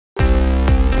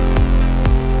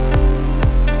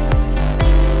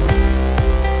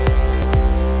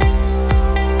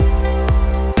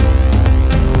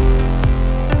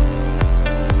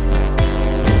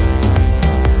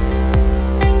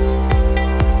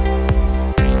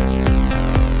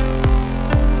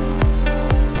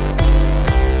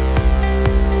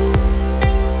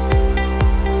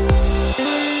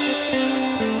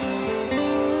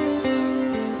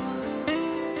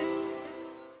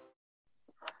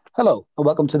Hello, and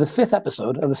welcome to the fifth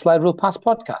episode of the Slide Rule Pass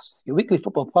podcast, your weekly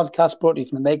football podcast brought to you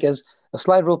from the makers of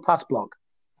Slide Rule Pass blog.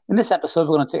 In this episode,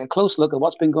 we're going to take a close look at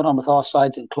what's been going on with our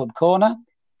sides in Club Corner,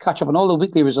 catch up on all the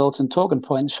weekly results and talking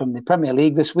points from the Premier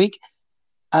League this week,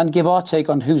 and give our take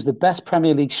on who's the best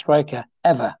Premier League striker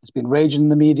ever. It's been raging in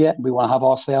the media, and we want to have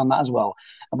our say on that as well.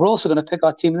 And we're also going to pick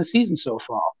our team of the season so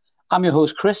far. I'm your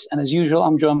host, Chris, and as usual,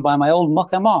 I'm joined by my old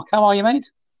mucker, Mark. How are you, mate?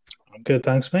 I'm good,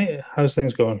 thanks, mate. How's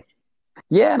things going?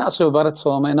 Yeah, not so bad at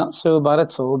all, mate. Not so bad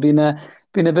at all. Been a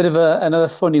bit of another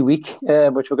funny week,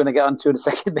 which we're going to get onto in a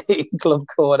second. In Club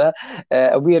Corner,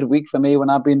 a weird week for me when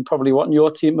I've been probably wanting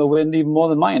your team to win even more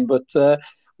than mine. But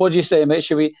what do you say, mate?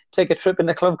 Should we take a trip in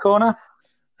the Club Corner?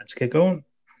 Let's get going.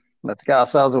 Let's get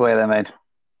ourselves away there, mate.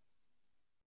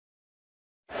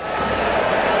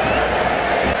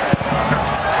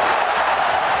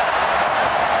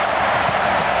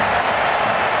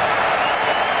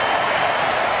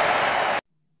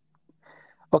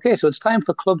 Okay, so it's time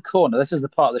for Club Corner. This is the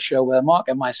part of the show where Mark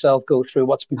and myself go through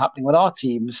what's been happening with our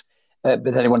teams. But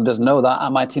anyone doesn't know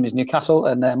that, my team is Newcastle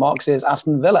and Mark's is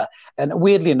Aston Villa. And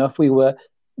weirdly enough, we were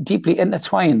deeply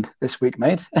intertwined this week,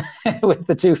 mate, with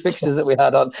the two fixtures that we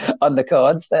had on the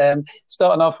cards.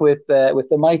 Starting off with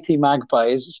the mighty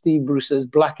Magpies, Steve Bruce's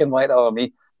black and white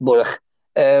army,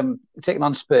 taking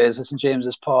on Spurs at St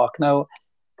James's Park. Now,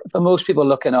 for most people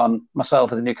looking on,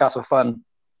 myself as a Newcastle fan,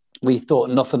 we thought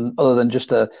nothing other than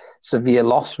just a severe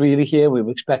loss, really, here. We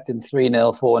were expecting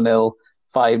 3-0, 4-0,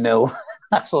 5-0.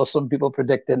 That's what some people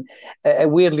predicting.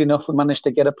 Weirdly enough, we managed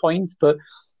to get a point, but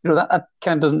that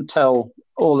kind of doesn't tell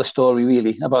all the story,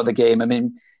 really, about the game. I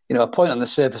mean, a point on the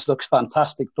surface looks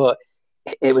fantastic, but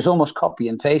it was almost copy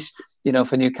and paste.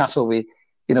 For Newcastle,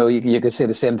 you could say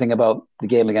the same thing about the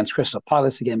game against Crystal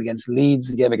Palace, the game against Leeds,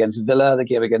 the game against Villa, the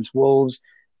game against Wolves.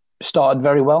 Started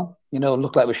very well.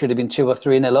 Looked like we should have been 2 or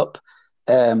 3-0 up.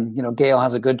 Gale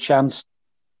has a good chance.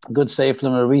 Good save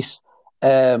from Maurice.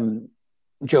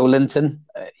 Joe Linton,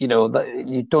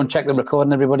 you don't check the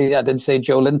recording, everybody. I did say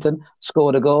Joe Linton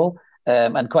scored a goal,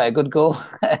 and quite a good goal.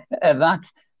 And that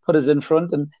put us in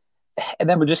front. And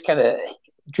then we just kind of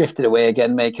drifted away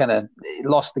again, mate, kind of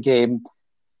lost the game.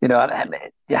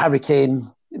 Harry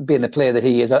Kane being the player that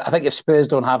he is. I think if Spurs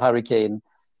don't have Harry Kane,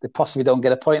 they possibly don't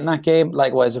get a point in that game.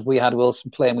 Likewise, if we had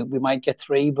Wilson playing, we might get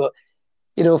 3. But,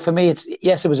 for me,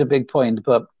 it was a big point,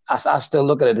 but I still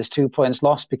look at it as 2 points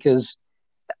lost because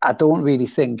I don't really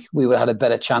think we would have had a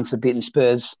better chance of beating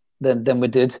Spurs than we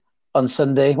did on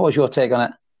Sunday. What was your take on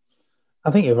it?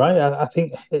 I think you're right. I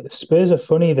think Spurs are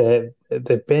funny.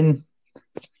 They've been,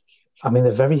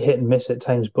 they're very hit and miss at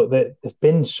times, but they've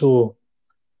been so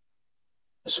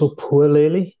poor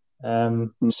lately.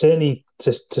 Certainly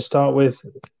to start with,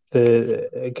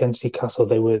 against Newcastle,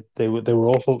 they were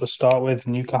awful to start with.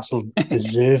 Newcastle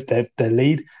deserved their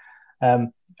lead,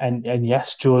 and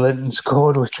yes, Joe Linton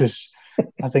scored, which was,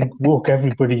 I think, woke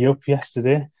everybody up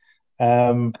yesterday.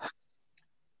 And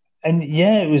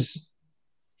yeah, it was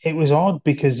odd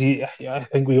because I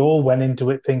think we all went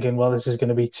into it thinking, well, this is going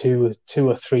to be 2 or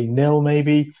 3-0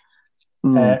 maybe,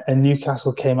 and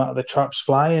Newcastle came out of the traps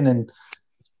flying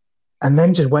and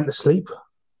then just went to sleep.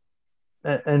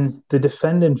 And the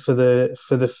defending for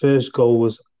the first goal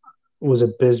was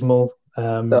abysmal.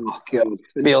 Oh God,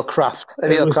 Emil Kraft.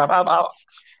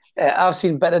 I've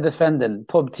seen better defending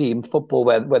pub team football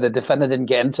where the defender didn't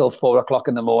get until 4:00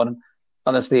 in the morning.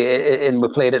 Honestly, and we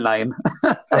played at 9.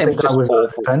 I think that was a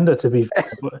defender, to be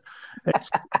fair.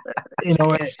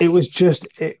 It was just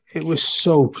it was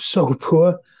so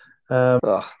poor. And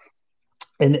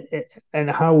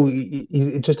how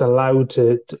he just allowed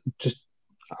to just.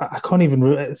 I can't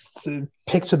even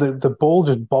picture the ball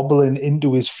just bobbling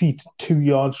into his feet 2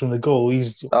 yards from the goal.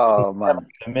 He's man,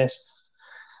 miss.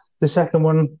 The second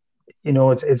one,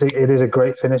 it is a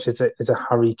great finish. It's a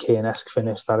Harry Kane-esque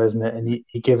finish, that, isn't it? And you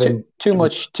give him too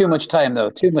much time though,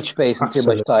 too much space and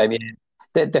Absolutely. Too much time. Yeah.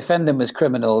 The defending was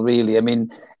criminal, really. I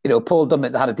mean, Paul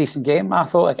Dummett had a decent game, I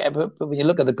thought. But when you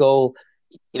look at the goal,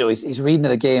 he's reading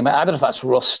the game. I don't know if that's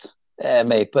rust,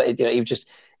 mate, but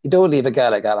you don't leave a guy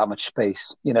like that much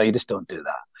space. You just don't do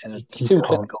that. And it's too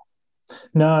clinical.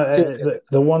 No,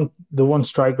 the one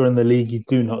striker in the league you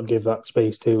do not give that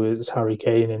space to is Harry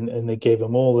Kane, and they gave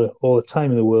him all the time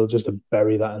in the world just to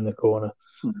bury that in the corner.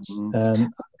 Mm-hmm.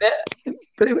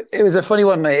 But it was a funny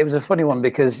one, mate. It was a funny one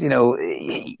because you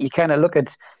kind of look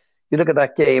at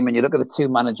that game and you look at the two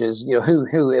managers.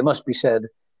 Who it must be said,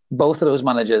 both of those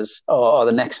managers are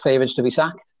the next favourites to be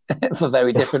sacked for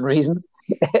very different reasons.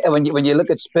 when you look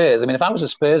at Spurs, I mean, if I was a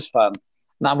Spurs fan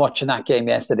and I'm watching that game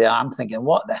yesterday, I'm thinking,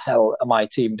 what the hell are my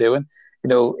team doing?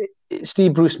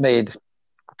 Steve Bruce made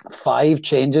 5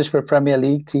 changes for a Premier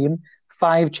League team.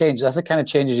 5 changes. That's the kind of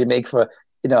changes you make for,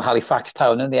 Halifax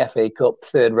Town in the FA Cup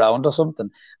third round or something.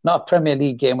 Not a Premier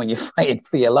League game when you're fighting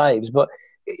for your lives. But,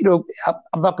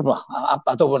 I'm not going to,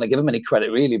 I don't want to give them any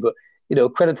credit really, but,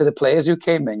 credit to the players who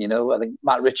came in. I think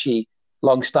Matt Ritchie,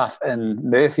 Longstaff, and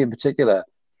Murphy in particular,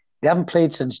 they haven't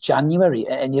played since January.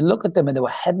 And you look at them and they were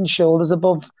head and shoulders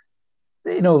above,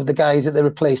 the guys that they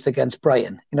replaced against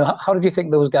Brighton. How did you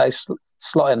think those guys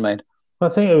slot in, mate? I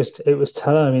think it was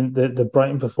telling. I mean, the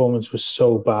Brighton performance was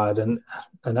so bad, and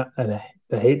I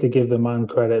hate to give the man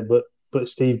credit, but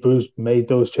Steve Bruce made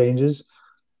those changes,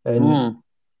 and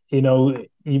you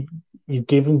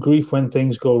give him grief when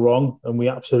things go wrong, and we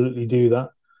absolutely do that.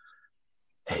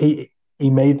 He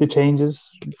made the changes.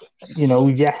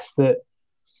 Yes, that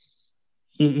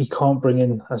he can't bring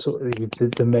in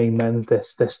the main men.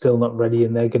 They're still not ready,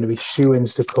 and they're going to be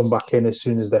shoo-ins to come back in as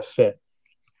soon as they're fit.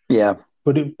 Yeah.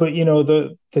 But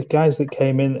the guys that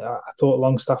came in, I thought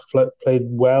Longstaff played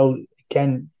well.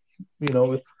 Again,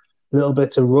 a little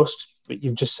bit of rust, but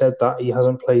you've just said that he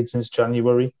hasn't played since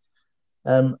January.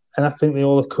 And I think they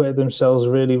all acquitted themselves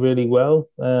really, really well.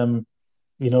 They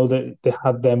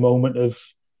had their moment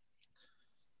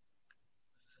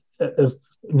of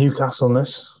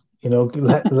Newcastle-ness,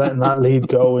 letting that lead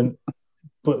go,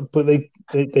 but they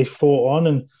fought on,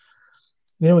 and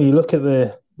when you look at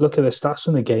the stats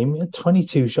from the game, he had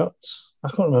 22 shots. I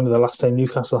can't remember the last time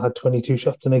Newcastle had 22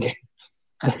 shots in a game.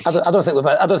 I don't think we've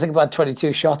had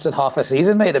 22 shots in half a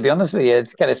season, mate. To be honest with you,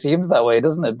 it kind of seems that way,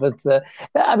 doesn't it? But there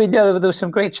were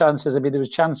some great chances. I mean, there was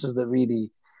chances that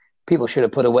really people should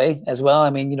have put away as well.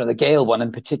 I mean, the Gale one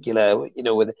in particular,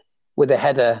 with a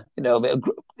header,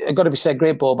 it got to be said,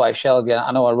 great ball by Shelby.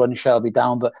 I know I run Shelby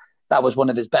down, but that was one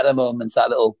of his better moments. That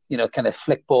little, kind of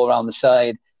flick ball around the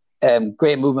side.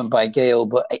 Great movement by Gale,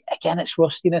 but again, it's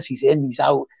rustiness. He's in, he's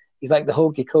out. He's like the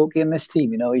hokey cokey in this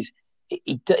team. He's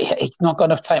not got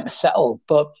enough time to settle.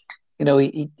 But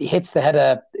he hits the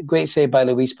header. Great save by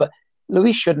Luis. But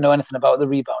Luis shouldn't know anything about the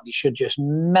rebound. He should just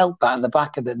melt that in the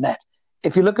back of the net.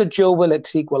 If you look at Joe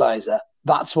Willock's equaliser,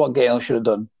 that's what Gale should have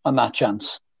done on that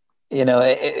chance.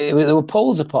 They were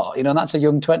poles apart. And that's a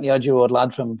young 20-odd-year-old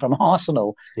lad from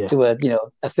Arsenal to a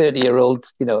 30-year-old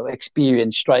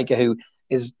experienced striker who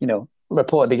is,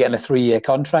 reportedly getting a 3-year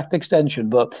contract extension.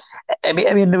 But I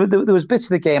mean, there was bits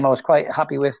of the game I was quite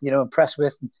happy with, impressed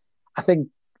with. I think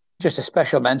just a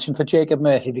special mention for Jacob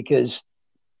Murphy, because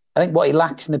I think what he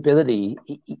lacks in ability,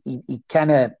 he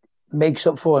kind of makes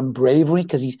up for in bravery,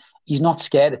 because he's not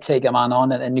scared to take a man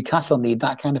on, and Newcastle need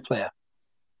that kind of player.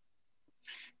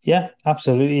 Yeah,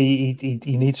 absolutely.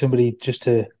 He needs somebody just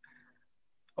to,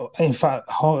 in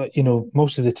fact,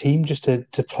 most of the team just to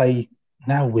play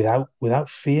now without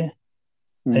fear,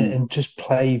 and just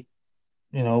play,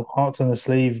 hearts on the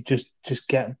sleeve. Just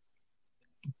get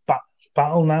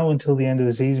battle now until the end of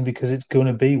the season, because it's going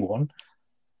to be one.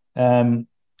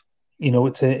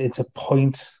 It's a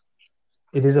point.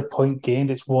 It is a point gained.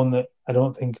 It's one that I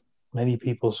don't think many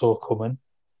people saw coming.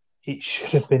 It should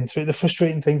have been 3. The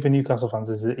frustrating thing for Newcastle fans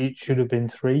is that it should have been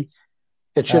 3.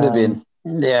 It should have been.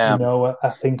 Yeah. I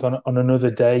think on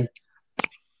another day,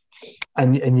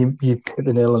 and you hit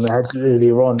the nail on the head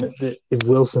earlier on, if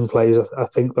Wilson plays, I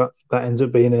think that ends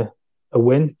up being a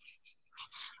win.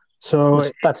 So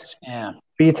that's. But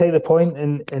you take the point,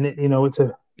 and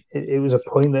it was a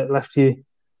point that left you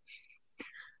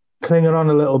clinging on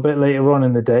a little bit later on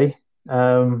in the day.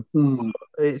 It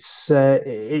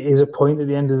is a point at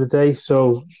the end of the day,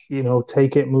 so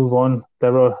take it, move on.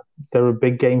 There are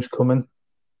big games coming.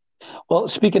 Well,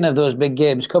 speaking of those big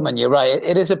games coming, you're right.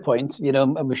 It is a point,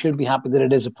 and we should be happy that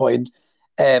it is a point.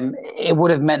 It would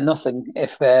have meant nothing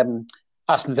if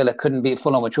Aston Villa couldn't beat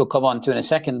Fulham, which we'll come on to in a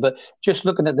second. But just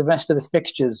looking at the rest of the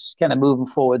fixtures, kind of moving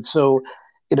forward. So,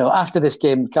 after this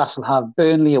game, Newcastle have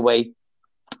Burnley away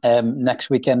next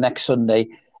weekend, next Sunday.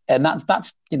 And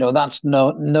that's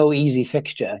no easy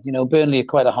fixture. Burnley are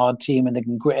quite a hard team, and they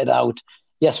can grit it out.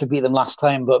 Yes, we beat them last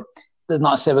time, but there's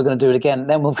not to say we're going to do it again.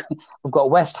 Then we've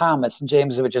got West Ham at St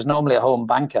James's, which is normally a home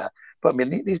banker. But I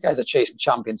mean, these guys are chasing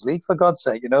Champions League, for God's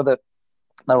sake.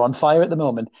 They're on fire at the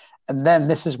moment. And then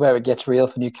this is where it gets real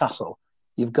for Newcastle.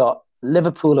 You've got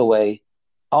Liverpool away,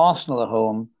 Arsenal at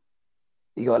home.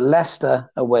 You got Leicester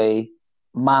away,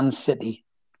 Man City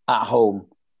at home,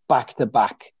 back to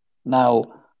back.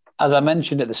 Now, as I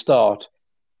mentioned at the start,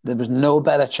 there was no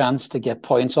better chance to get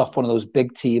points off one of those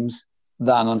big teams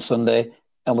than on Sunday,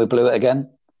 and we blew it again.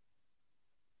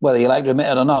 Whether you like to admit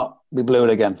it or not, we blew it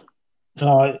again.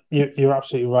 No, you're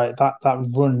absolutely right. That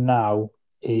run now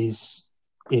is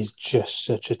just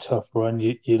such a tough run.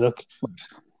 You look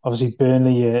Obviously,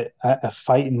 Burnley are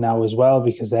fighting now as well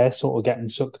because they're sort of getting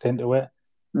sucked into it.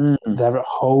 Mm. They're at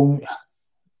home.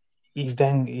 You've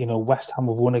then, West Ham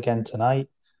have won again tonight.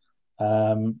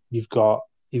 You've got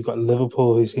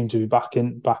Liverpool who seem to be back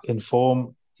in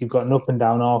form. You've got an up and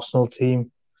down Arsenal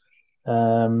team.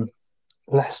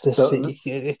 Leicester So, City.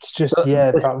 It's just this,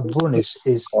 that run is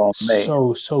oh,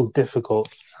 mate. so difficult.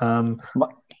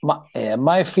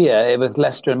 My fear with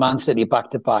Leicester and Man City back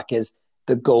to back is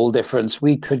the goal difference.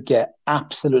 We could get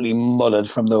absolutely mullered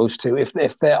from those two if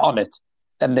they're on it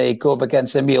and they go up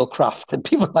against Emil Kraft and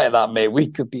people like that, mate. We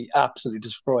could be absolutely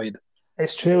destroyed.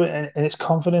 It's true, and it's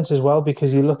confidence as well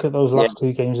because you look at those Yeah, last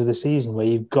two games of the season where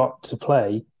you've got to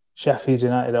play Sheffield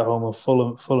United at home and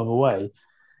Fulham away.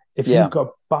 If you've yeah.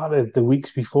 got battered the weeks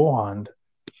beforehand,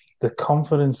 the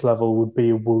confidence level would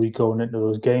be a worry going into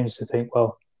those games to think,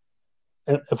 well,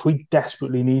 if we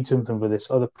desperately need something for this,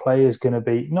 are the players going to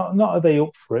be not are they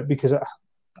up for it? Because I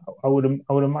would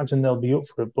imagine they'll be up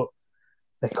for it, but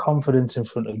their confidence in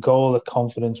front of goal, their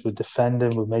confidence with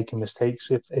defending, with making mistakes.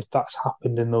 If that's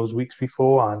happened in those weeks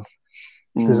beforehand,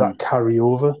 does that carry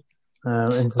over?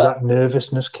 And does But that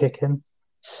nervousness kick in?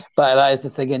 but that is the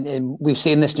thing, and we've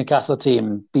seen this Newcastle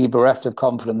team be bereft of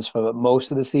confidence for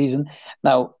most of the season.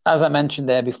 Now, as I mentioned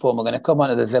there before, we're going to come on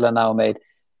to the Villa now, mate.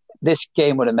 This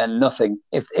game would have meant nothing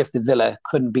if the Villa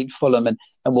couldn't beat Fulham, and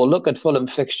we'll look at Fulham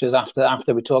fixtures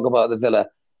after we talk about the Villa,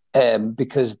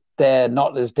 because they're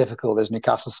not as difficult as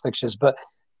Newcastle's fixtures. But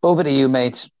over to you,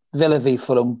 mate. Villa v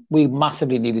Fulham. We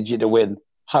massively needed you to win.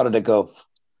 How did it go?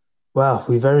 Well,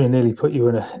 we very nearly put you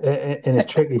in a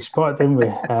tricky spot, didn't we?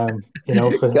 God, you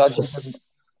didn't.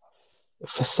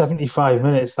 For 75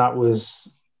 minutes, that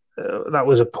was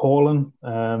appalling.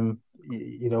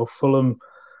 Fulham,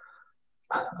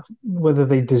 whether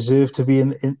they deserve to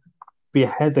be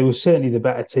ahead, they were certainly the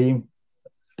better team.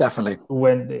 Definitely.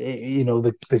 When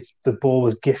the ball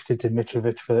was gifted to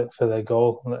Mitrovic for their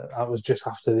goal, that was just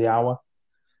after the hour.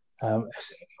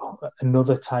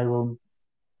 Another Tyrone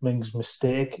Mings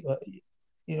mistake.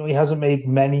 He hasn't made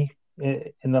many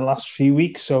in the last few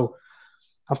weeks, so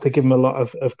I have to give him a lot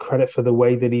of credit for the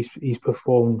way that he's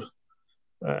performed.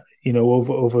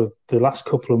 Over the last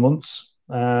couple of months.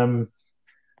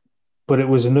 But it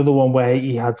was another one where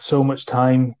he had so much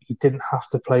time. He didn't have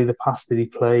to play the pass that he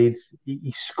played.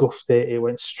 He scuffed it. It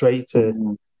went straight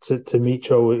to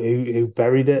Mitro, who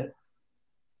buried it.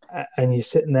 And you're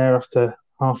sitting there after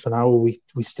half an hour. We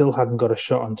still hadn't got a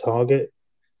shot on target.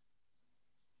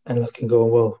 And looking,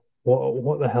 going, well,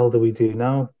 what the hell do we do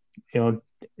now?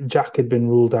 Jack had been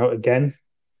ruled out again.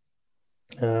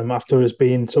 After us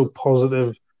being so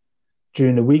positive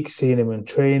during the week, seeing him in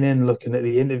training, looking at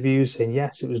the interviews, saying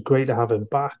yes, it was great to have him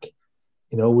back.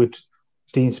 With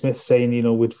Dean Smith saying,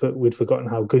 we'd forgotten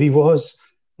how good he was.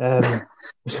 An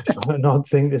odd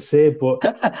thing to say, but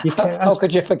how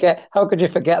could you forget? How could you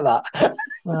forget that?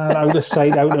 Out of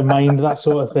sight, out of mind, that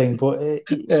sort of thing. But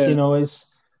it's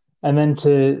and then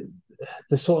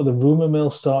the sort of the rumor mill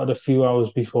started a few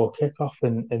hours before kickoff,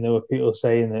 and there were people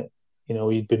saying that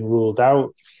he'd been ruled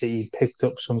out, that he picked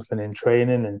up something in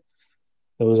training, and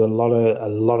there was a lot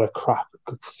of crap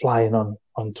flying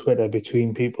on Twitter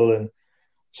between people, and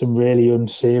some really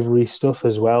unsavory stuff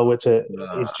as well, which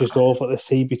is just awful to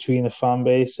see between the fan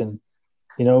base. And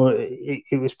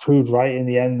it was proved right in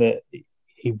the end that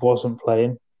he wasn't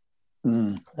playing.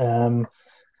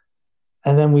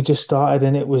 And then we just started,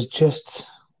 and it was just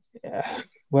it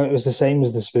was the same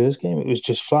as the Spurs game. It was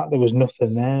just flat. There was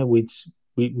nothing there. We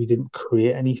didn't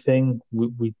create anything.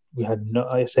 We had no.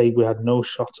 I say we had no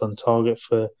shots on target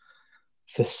for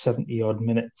 70 odd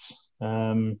minutes.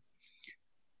 And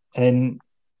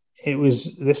it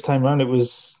was this time around. It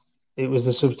was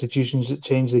the substitutions that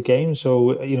changed the game. So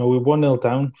we're 1-0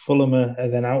 down. Fulham are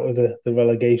then out of the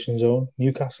relegation zone.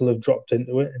 Newcastle have dropped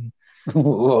into it, and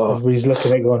everybody's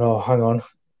looking at it going, "Oh, hang on."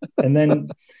 And then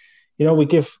we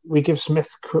give Smith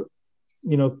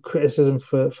criticism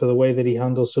for the way that he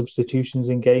handles substitutions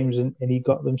in games, and he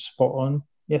got them spot on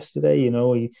yesterday.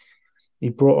 He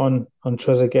brought on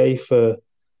Trezeguet for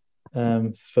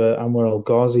Anwar El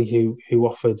Ghazi, who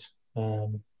offered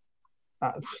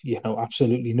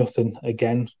absolutely nothing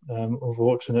again,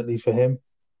 unfortunately for him.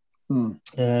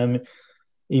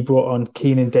 He brought on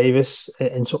Keenan Davis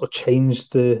and sort of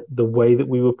changed the way that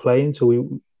we were playing. So we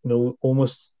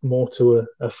almost more to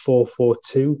a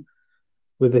 4-4-2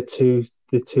 with the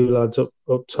two lads up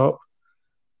top.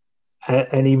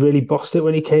 And he really bossed it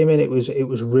when he came in. It was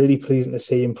really pleasing to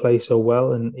see him play so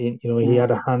well, and he had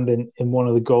a hand in one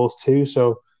of the goals too.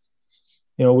 So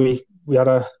we had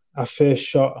our first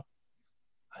shot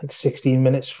like 16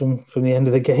 minutes from the end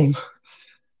of the game,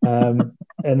 and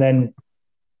then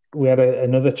we had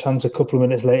another chance a couple of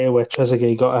minutes later where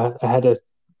Trezeguet got a header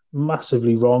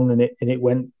massively wrong, and it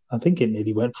went. I think it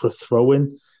nearly went for a throw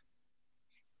in.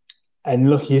 And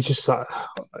look, you're just like,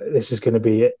 this is going to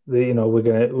be it. We're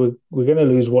gonna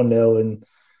lose 1-0, and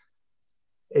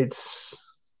it's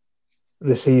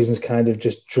the season's kind of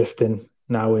just drifting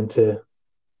now into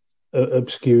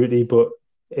obscurity. But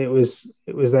it was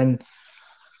then.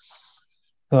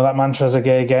 That man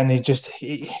Trezeguet again.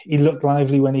 He looked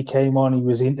lively when he came on. He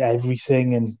was into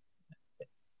everything, and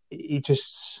he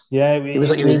just he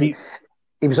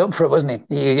was up for it, wasn't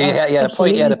he? He had a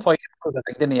point. He had a point to prove, I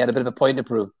think, didn't he? He had a bit of a point to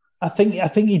prove. I think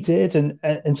he did,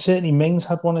 and certainly Mings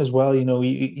had one as well. He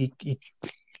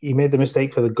made the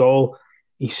mistake for the goal.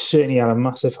 He certainly had a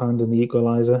massive hand in the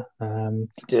equaliser.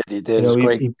 He did. It was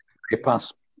great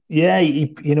pass. Yeah, he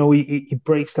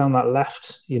breaks down that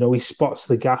left. He spots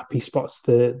the gap. He spots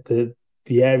the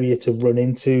area to run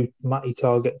into. Matty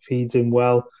Target feeds him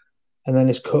well, and then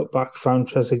his cutback found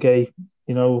Trezeguet.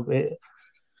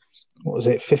 What was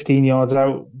it? 15 yards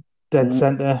out, dead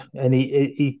centre, and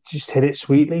he just hit it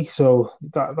sweetly. So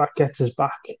that gets us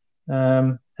back.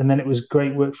 And then it was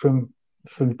great work from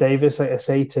Davis, like I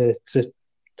say, to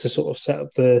sort of set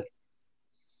up the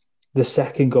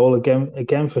second goal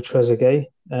again for Trezeguet.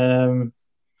 And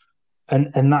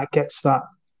that gets that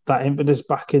impetus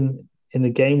back in the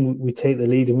game. We take the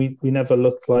lead, and we never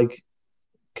looked like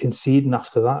conceding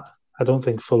after that. I don't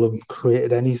think Fulham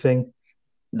created anything.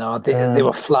 No, they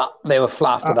were flat. They were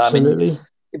flat after absolutely. that.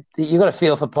 I mean, you got to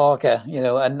feel for Parker,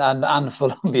 and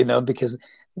Fulham, because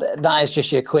that is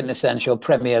just your quintessential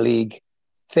Premier League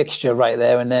fixture right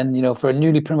there. And then, for a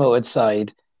newly promoted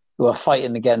side who are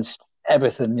fighting against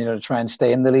everything, to try and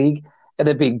stay in the league, and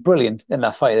they've been brilliant in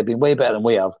that fight. They've been way better than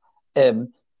we have. I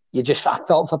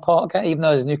felt for Parker, even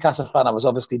though as a Newcastle fan, I was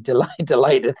obviously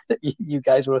delighted that you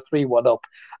guys were 3-1 up.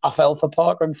 I felt for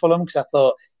Parker and Fulham because I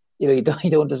thought, you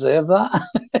don't deserve that,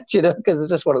 because it's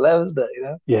just one of those, isn't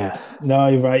it, Yeah, no,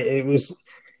 you're right. It was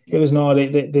not. They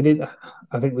did.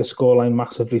 I think the scoreline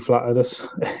massively flattered us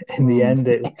in the end.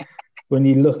 When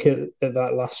you look at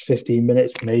that last 15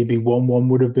 minutes, maybe 1-1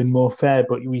 would have been more fair,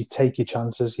 but you take your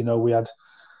chances. We had,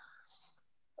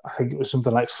 I think it was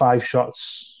something like 5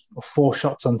 shots or 4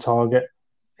 shots on target.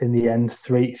 In the end,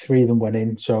 three of them went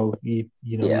in. So you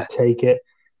take it.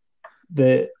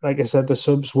 Like I said, the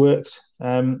subs worked.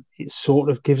 It sort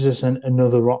of gives us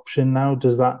another option now.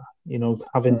 Does that,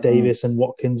 having Davis and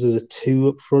Watkins as a 2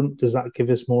 up front, does that give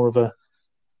us more of a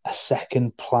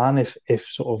second plan if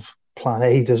sort of plan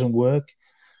A doesn't work?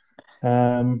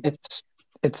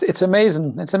 It's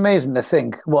amazing. It's amazing to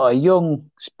think what a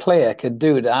young player could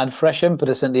do to add fresh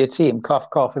impetus into your team. Cough,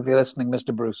 cough, if you're listening,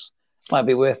 Mr. Bruce. Might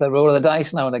be worth a roll of the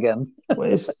dice now and again.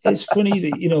 Well, it's funny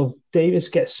that Davis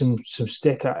gets some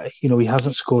stick. He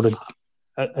hasn't scored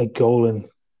a goal in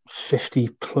 50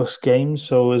 plus games.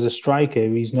 So as a striker,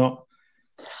 he's not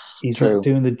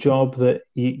doing the job that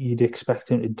you'd expect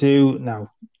him to do.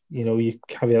 Now, you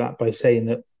caveat that by saying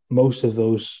that most of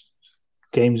those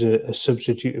games are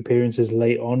substitute appearances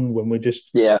late on when we're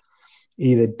just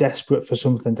either desperate for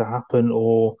something to happen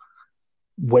or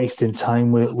wasting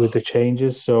time with the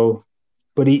changes. So.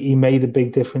 But he made a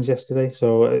big difference yesterday,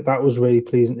 so that was really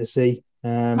pleasing to see.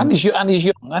 And he's young,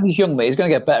 mate. He's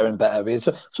going to get better and better. It's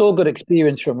all good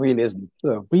experience from, really, isn't it?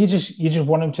 So. But you just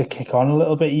want him to kick on a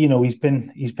little bit. He's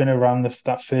been around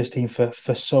that first team for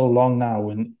so long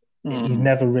now, and he's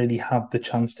never really had the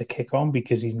chance to kick on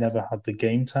because he's never had the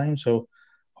game time. So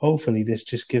hopefully this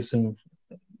just gives him,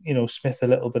 Smith a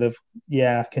little bit of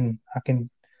I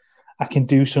can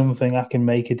do something. I can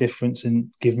make a difference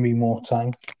and give me more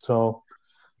time. So.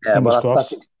 Yeah, well,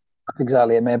 that's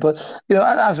exactly it, mate. But,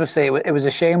 as we say, it was a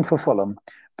shame for Fulham.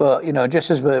 But, just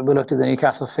as we looked at the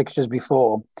Newcastle fixtures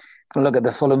before, going to look at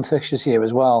the Fulham fixtures here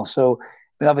as well. So,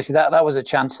 obviously, that was a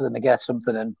chance for them to get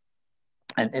something.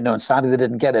 And sadly, they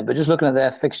didn't get it. But just looking at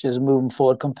their fixtures moving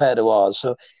forward compared to ours.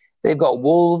 So, they've got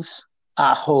Wolves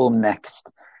at home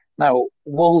next. Now,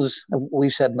 Wolves,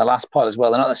 we've said in the last part as well,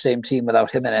 they're not the same team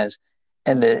without Jimenez.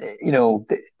 And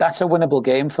that's a winnable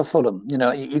game for Fulham. You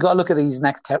got to look at these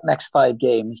next 5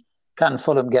 games. Can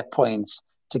Fulham get points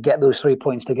to get those 3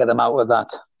 points to get them out of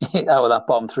that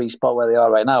bottom 3 spot where they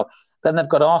are right now? Then they've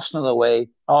got Arsenal away.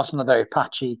 Arsenal are very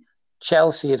patchy.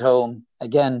 Chelsea at home.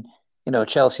 Again,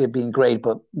 Chelsea have been great,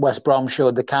 but West Brom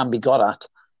showed they can be got at.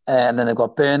 And then they've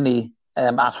got Burnley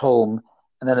at home,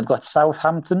 and then they've got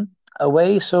Southampton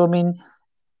away. So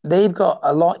they've got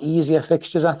a lot easier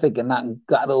fixtures, I think, and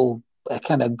that little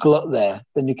kind of glut there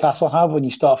that Newcastle have when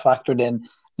you start factoring in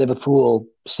Liverpool,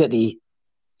 City,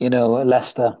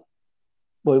 Leicester.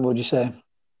 What would you say?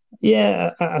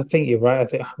 Yeah, I think you're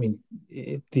right. I mean,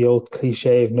 the old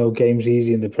cliche of no game's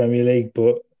easy in the Premier League,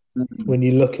 but Mm. when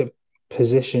you look at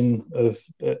position of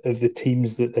the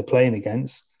teams that they're playing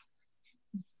against,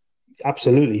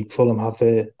 absolutely, Fulham have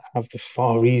the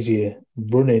far easier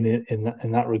running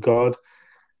in that regard.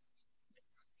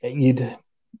 You'd,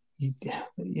 you'd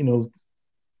you know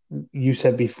you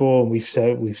said before, and we've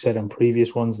said on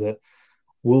previous ones that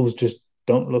Wolves just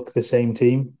don't look the same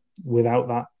team without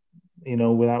that.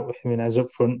 Without Jimenez up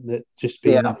front, that just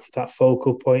being Yeah. that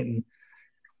focal point.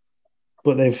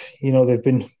 But they've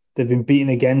been beaten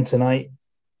again tonight,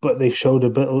 but they've showed a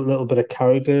little bit of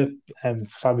character.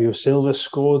 Fabio Silva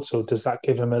scored, so does that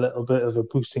give him a little bit of a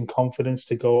boost in confidence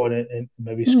to go on and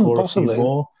maybe score a few Possibly.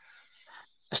 more?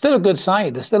 Still a good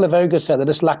side. They're still a very good side. They're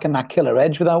just lacking that killer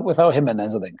edge without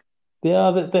Jimenez, I think.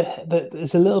 Yeah,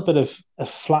 there's a little bit of a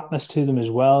flatness to them as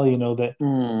well.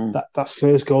 Mm. That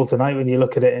first goal tonight, when you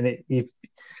look at it, and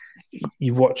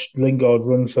you've watched Lingard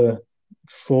run for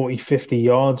 40, 50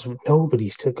 yards.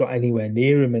 Nobody's got anywhere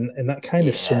near him, and that kind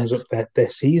of sums up Yes. their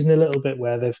season a little bit,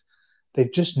 where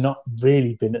they've just not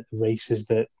really been at the races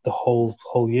the whole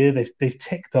year. They've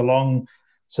ticked along,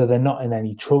 so they're not in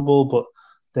any trouble, but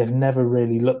they've never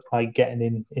really looked like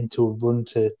getting into a run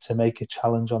to make a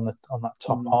challenge on that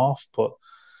top Mm. half. But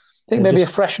I think they're maybe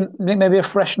just maybe a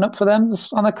freshen up for them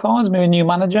is on the cards. Maybe a new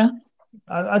manager.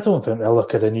 I don't think they'll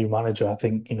look at a new manager. I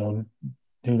think who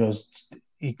knows.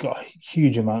 He got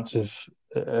huge amounts of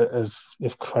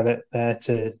credit there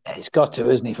He's got to,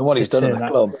 isn't he? From what to he's done at turn the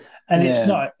that. club. And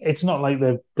Yeah. it's not like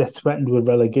they're threatened with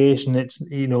relegation. It's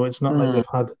not like Mm. they've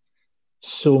had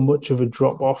so much of a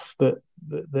drop off that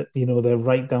they're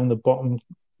right down the bottom.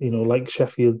 Like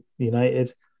Sheffield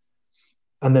United,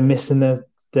 and they're missing their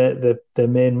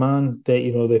main man.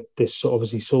 They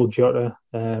obviously sold Jota.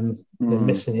 They're Mm.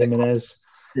 missing Jimenez.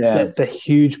 Yeah. They're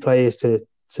huge players to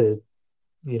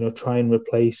try and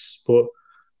replace, but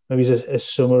maybe it's a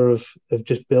summer of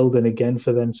just building again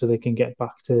for them, so they can get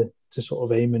back to sort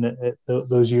of aiming at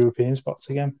those European spots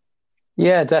again.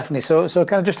 Yeah, definitely. So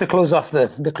kind of just to close off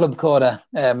the club corner,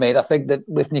 mate. I think that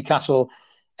with Newcastle,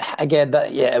 again,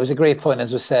 that it was a great point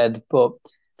as we said, but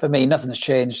for me, nothing's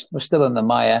changed. We're still in the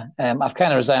mire. I've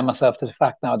kind of resigned myself to the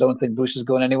fact now. I don't think Bruce is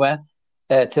going anywhere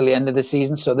till the end of the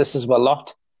season. So this is a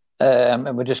lot,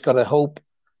 and we just got to hope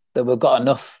that we've got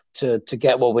enough to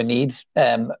get what we need.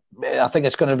 I think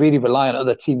it's going to really rely on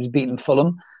other teams beating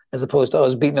Fulham as opposed to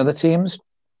us beating other teams.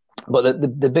 But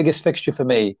the biggest fixture for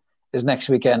me is next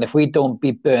weekend. If we don't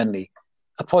beat Burnley,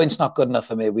 a point's not good enough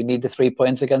for me. We need the 3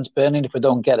 points against Burnley. And if we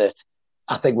don't get it,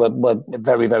 I think we're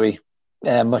very, very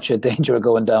much in danger of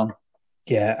going down.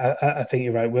 Yeah, I think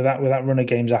you're right. With that run of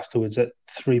games afterwards, that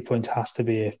 3 points has to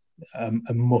be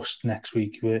a must next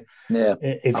week. Yeah,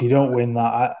 If you don't win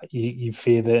that, you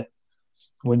fear that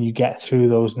when you get through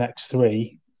those next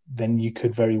three, then you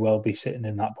could very well be sitting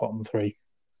in that bottom three.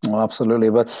 well, absolutely.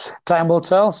 But time will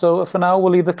tell. So for now,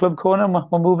 we'll leave the club corner and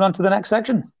we're moving on to the next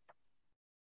section.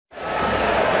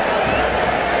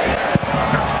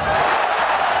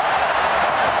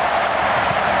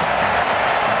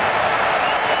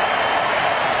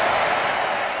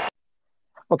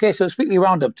 Okay, so it's weekly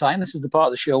roundup time. This is the part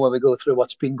of the show where we go through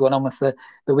what's been going on with the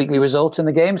weekly results in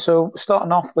the game. So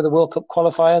starting off with the World Cup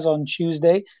qualifiers on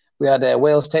Tuesday, we had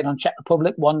Wales taking on Czech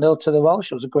Republic 1-0 to the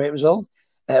Welsh. It was a great result.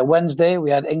 Wednesday, we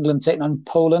had England taking on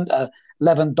Poland,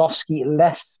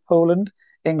 Lewandowski-less Poland.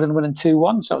 England winning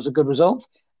 2-1, so that was a good result.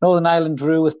 Northern Ireland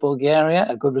drew with Bulgaria,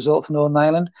 a good result for Northern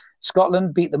Ireland.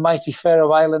 Scotland beat the mighty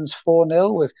Faroe Islands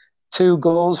 4-0 with 2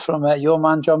 goals from your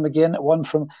man John McGinn, one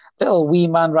from little wee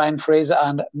man Ryan Fraser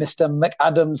and Mr.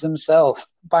 McAdams himself.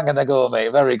 Banging a goal,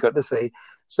 mate. Very good to see.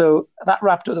 So that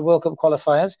wrapped up the World Cup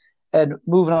qualifiers. And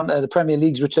moving on to the Premier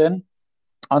League's return,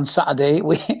 on Saturday,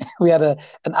 we had an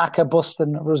Aka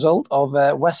busting result of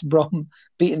West Brom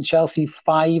beating Chelsea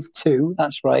 5-2.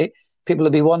 That's right. People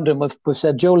will be wondering, we've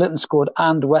said Joe Linton scored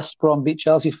and West Brom beat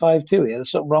Chelsea 5-2 here.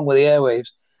 There's something wrong with the airwaves.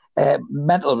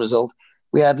 Mental result.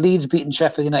 We had Leeds beating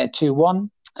Sheffield United 2-1.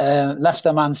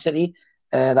 Leicester Man City,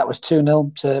 that was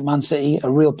 2-0 to Man City. A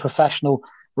real professional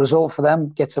result for them.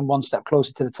 Gets them one step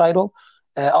closer to the title.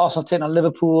 Arsenal taking on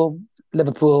Liverpool.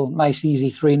 Liverpool, nice, easy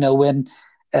 3-0 win.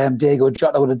 Diego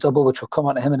Jota with a double, which will come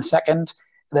on to him in a second.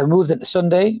 Then moved into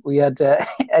Sunday. We had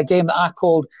a game that I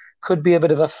called could be a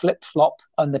bit of a flip-flop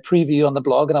on the preview on the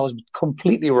blog, and I was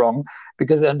completely wrong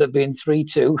because it ended up being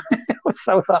 3-2 with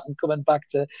Southampton coming back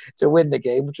to win the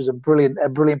game, which was a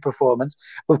brilliant performance.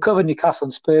 We've covered Newcastle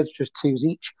and Spurs, which was 2s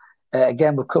each.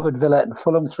 Again, we've covered Villa and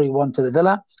Fulham 3-1 to the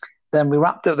Villa. Then we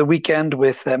wrapped up the weekend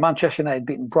with Manchester United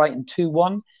beating Brighton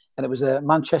 2-1. and it was a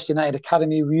Manchester United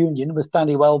Academy reunion with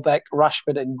Danny Welbeck,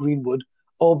 Rashford, and Greenwood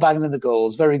all banging in the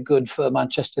goals. Very good for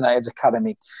Manchester United's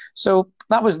academy. So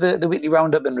that was the weekly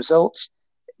roundup and results.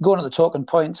 Going on the talking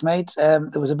points, mate, there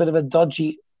was a bit of a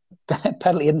dodgy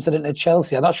penalty incident at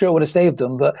Chelsea. I'm not sure it would have saved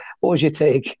them, but what was your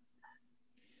take?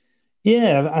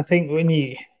 Yeah, I think when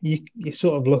you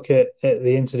sort of look at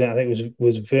the incident, I think it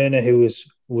was Werner who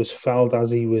was fouled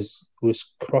as he was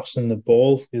crossing the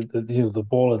ball. The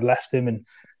ball had left him, and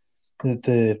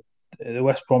the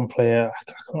West Brom player, I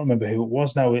can't remember who it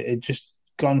was now, it just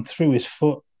gone through his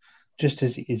foot just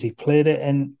as he played it,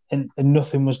 and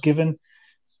nothing was given.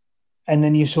 And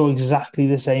then you saw exactly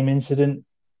the same incident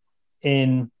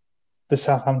in the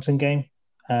Southampton game,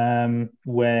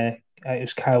 where it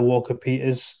was Kyle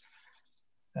Walker-Peters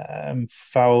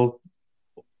fouled,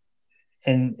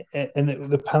 and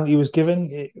the penalty was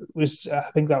given. It was, I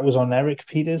think that was on Eric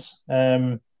Peters,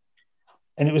 and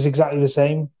it was exactly the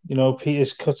same. You know,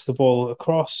 Peters cuts the ball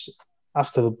across.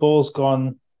 After the ball's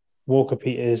gone,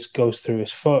 Walker-Peters goes through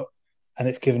his foot, and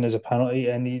it's given as a penalty.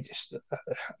 And you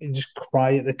just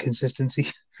cry at the consistency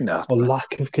or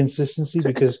lack of consistency,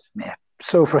 because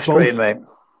so frustrating, mate.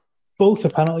 Both the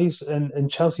penalties,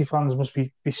 and Chelsea fans must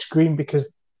be screamed,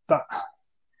 because that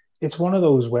it's one of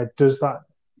those where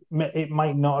it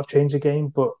might not have changed the game,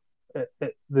 but at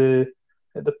the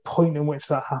point in which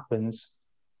that happens,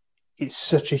 it's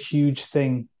such a huge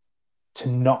thing to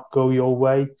not go your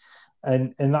way,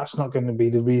 and that's not going to be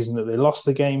the reason that they lost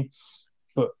the game,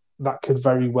 but that could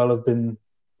very well have been,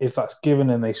 if that's given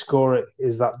and they score it,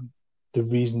 is that the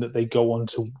reason that they go on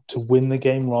to win the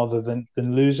game rather than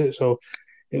lose it. So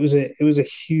it was a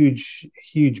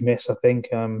huge miss, I think.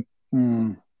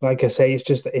 Like I say,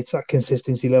 it's that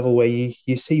consistency level where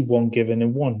you see one given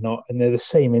and one not, and they're the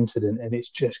same incident, and it's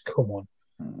just, come on.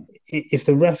 If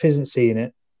the ref isn't seeing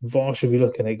it, VAR should be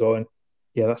looking at it going,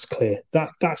 yeah, that's clear.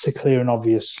 That's a clear and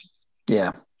obvious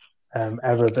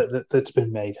error that's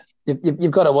been made.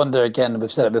 You've got to wonder, again,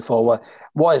 we've said it before,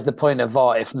 what is the point of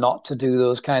VAR if not to do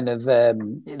those kind of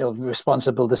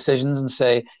responsible decisions and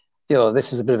say,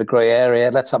 this is a bit of a grey area,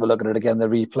 let's have a look at it again, the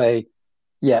replay.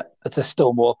 Yeah, it's a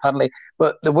Stonewall penalty.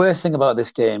 But the worst thing about this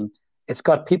game, it's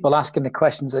got people asking the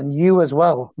questions, and you as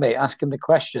well, mate, asking the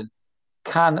question,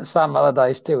 can Sam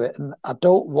Allardyce do it? And I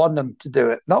don't want him to do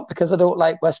it. Not because I don't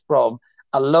like West Brom.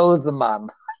 I loathe the man.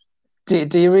 Do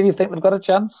you really think they've got a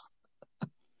chance?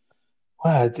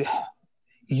 Well,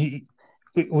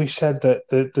 we've said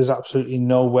that there's absolutely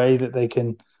no way that they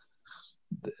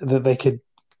could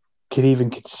even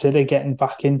consider getting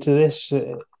back into this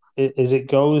as it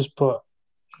goes, but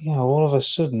all of a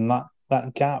sudden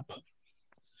that gap,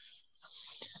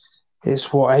 it's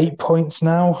 8 points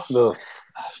now. Ugh.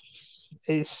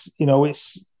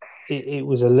 It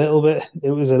was a little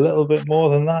bit more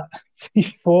than that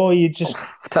before. You just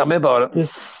tell me about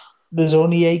it. There's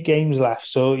only 8 games left,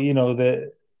 so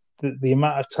the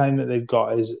amount of time that they've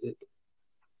got is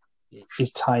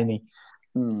tiny.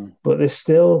 But they've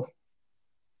still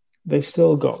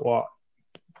got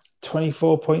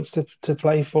 24 points to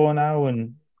play for now,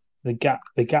 and the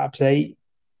gap's 8.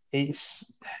 It's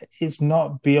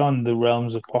not beyond the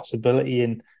realms of possibility.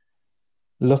 And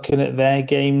looking at their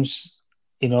games,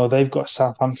 they've got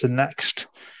Southampton next.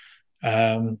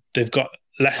 They've got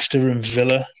Leicester and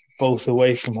Villa both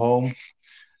away from home.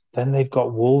 Then they've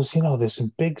got Wolves. There's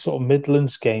some big sort of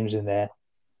Midlands games in there,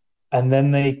 and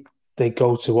then they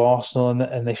go to Arsenal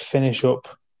and they finish up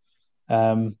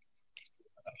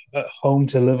at home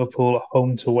to Liverpool, at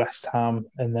home to West Ham,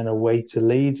 and then away to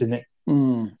Leeds. And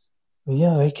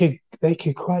they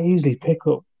could quite easily pick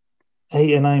up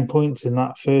 8 or 9 points in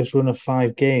that first run of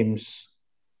 5 games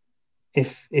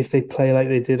if they play like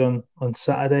they did on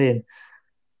Saturday. And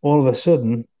all of a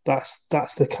sudden, that's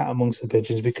the cat amongst the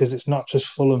pigeons, because it's not just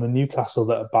Fulham and Newcastle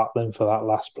that are battling for that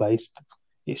last place.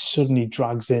 It suddenly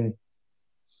drags in,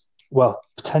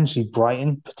 potentially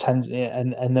Brighton,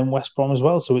 and then West Brom as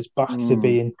well. So it's back to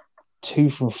being 2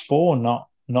 from 4, not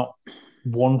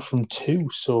 1 from 2.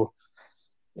 So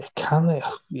it can,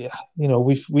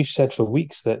 we've said for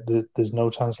weeks that there's no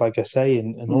chance, like I say,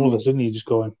 and all of a sudden you're just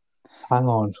going, hang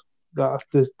on, are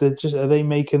they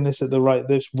making this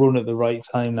this run at the right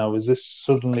time now? Is this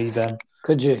suddenly them?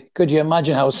 Could you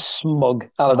imagine how smug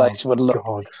Allardyce would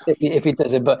look if he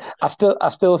does it? But I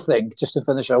still think, just to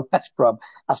finish on West Brom,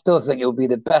 I still think it will be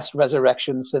the best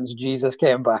resurrection since Jesus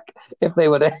came back if they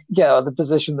were to get out of the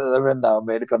position that they're in now,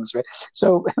 made a country.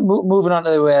 So moving on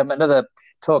to another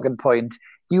talking point.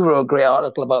 You wrote a great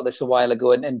article about this a while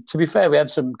ago, and to be fair, we had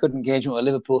some good engagement with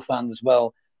Liverpool fans as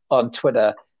well on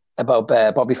Twitter about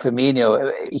Bobby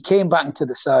Firmino. He came back into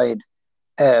the side.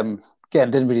 Again,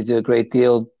 didn't really do a great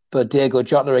deal. but Diego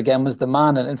Jota again was the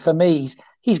man. And for me,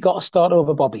 he's got to start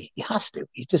over Bobby. He has to.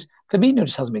 Firmino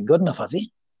just hasn't been good enough, has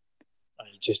he?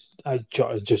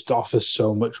 Jota just offers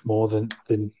so much more than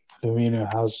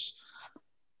Firmino has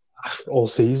all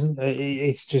season.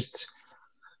 It's just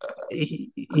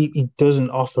he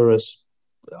doesn't offer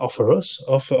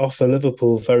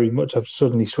Liverpool very much. I've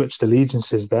suddenly switched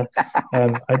allegiances there.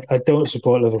 I don't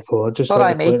support Liverpool. I just all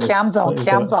right, mate. Calm down.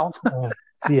 Oh,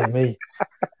 dear me.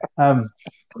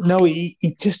 No,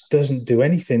 he just doesn't do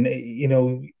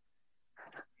anything.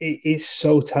 It's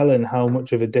so telling how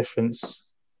much of a difference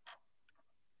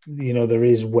there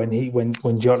is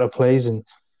when Jota plays, and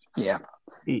yeah,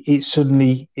 it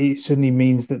suddenly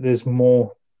means that there's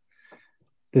more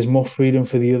freedom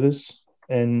for the others,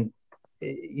 and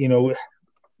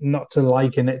not to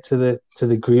liken it to the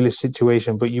Grealish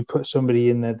situation, but you put somebody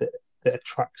in there that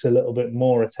attracts a little bit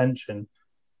more attention,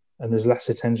 and there's less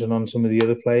attention on some of the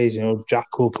other players.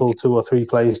 Jack will pull 2 or 3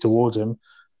 players towards him,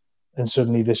 and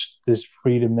suddenly there's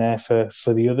freedom there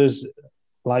for the others.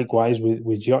 Likewise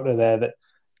with Jota there, that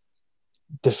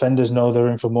defenders know they're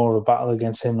in for more of a battle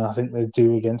against him, and I think they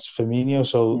do against Firmino.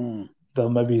 So they'll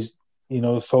maybe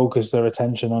focus their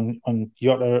attention on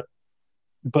Jota,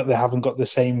 but they haven't got the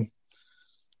same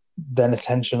then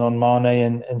attention on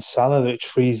Mane and Salah, which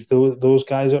frees those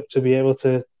guys up to be able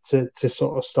to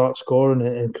sort of start scoring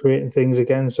and creating things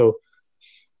again. So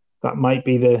that might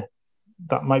be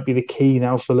the key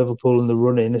now for Liverpool in the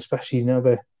run-in, especially now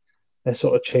they're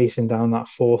sort of chasing down that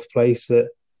 4th place. That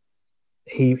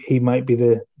he might be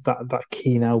that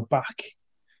key now, back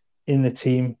in the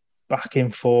team, back in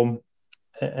form,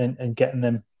 and getting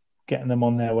them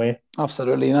on their way.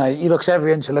 Absolutely. He looks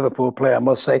every inch a Liverpool player, I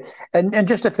must say. And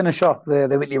just to finish off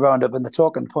the weekly roundup and the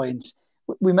talking points,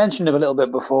 we mentioned it a little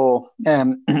bit before.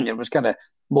 It was kind of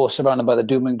more surrounded by the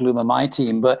doom and gloom of my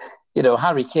team. But,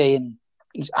 Harry Kane,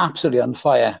 he's absolutely on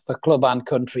fire for club and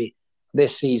country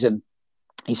this season.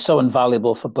 He's so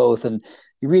invaluable for both. And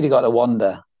you really got to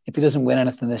wonder, if he doesn't win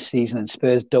anything this season and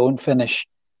Spurs don't finish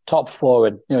top 4,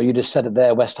 and you just said it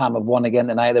there, West Ham have won again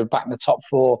tonight, they're back in the top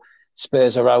 4,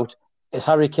 Spurs are out. Is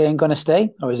Harry Kane going to stay,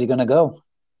 or is he going to go?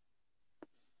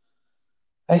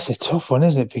 It's a tough one,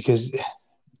 isn't it? Because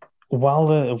while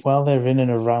they're in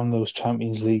and around those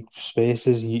Champions League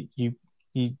spaces, you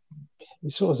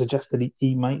sort of suggest that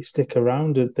he might stick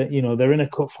around. That they're in a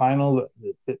cup final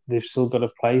that they've still got to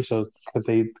play. So could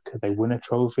they win a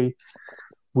trophy?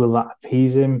 Will that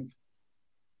appease him?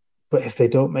 But if they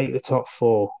don't make the top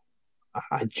 4,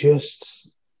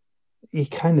 you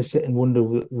kind of sit and wonder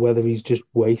whether he's just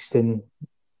wasting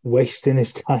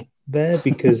his time there,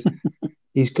 because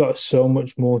he's got so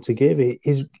much more to give.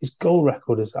 His goal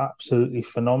record is absolutely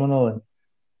phenomenal, and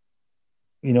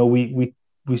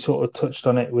we sort of touched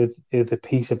on it with the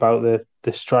piece about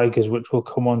the strikers, which we'll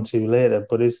come on to later.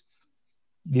 But I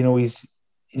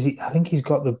think he's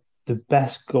got the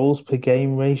best goals per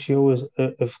game ratio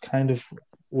of kind of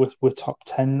we're top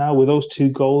 10 now with those 2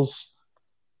 goals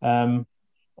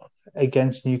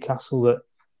against Newcastle.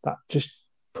 That just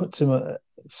puts him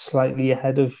slightly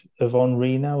ahead of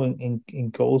Henry now in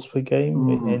goals per game.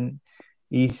 And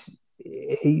he's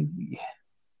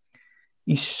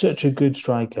such a good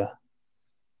striker,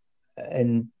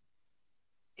 and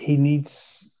he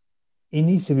needs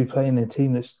to be playing in a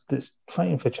team that's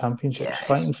fighting for championships,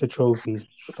 fighting for trophies,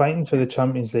 fighting for the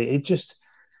Champions League.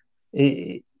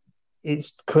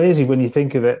 It's crazy when you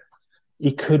think of it.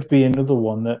 He could be another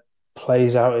one that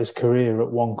plays out his career at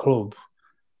one club,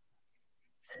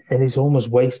 and he's almost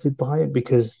wasted by it,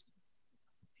 because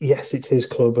yes, it's his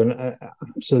club, and I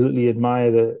absolutely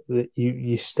admire that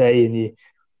you stay and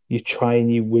you try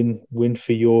and you win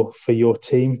for your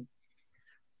team.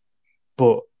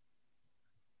 But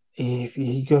if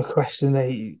you go question that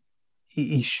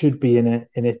he should be in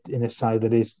a side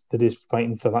that is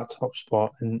fighting for that top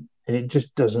spot, and it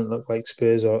just doesn't look like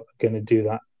Spurs are going to do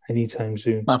that anytime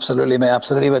soon. Absolutely, mate.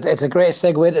 Absolutely. But it's a great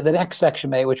segue to the next section,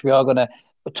 mate, which we are going to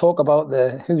talk about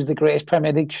who's the greatest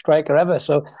Premier League striker ever.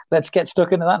 So let's get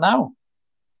stuck into that now.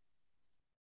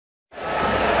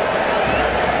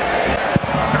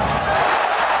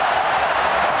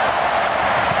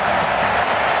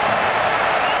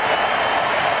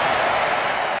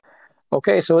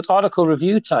 Okay, so it's article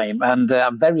review time, and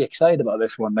I'm very excited about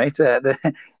this one, mate.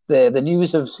 The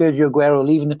news of Sergio Aguero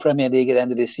leaving the Premier League at the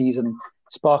end of this season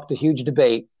sparked a huge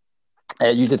debate.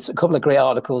 You did a couple of great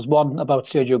articles, one about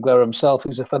Sergio Aguero himself,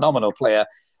 who's a phenomenal player,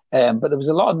 but there was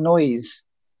a lot of noise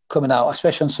coming out,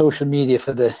 especially on social media,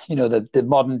 for the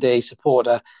modern day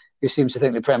supporter who seems to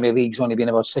think the Premier League's only been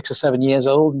about 6 or 7 years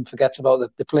old and forgets about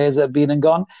the players that have been and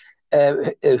gone.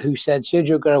 who said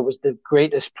Sergio Aguero was the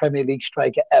greatest Premier League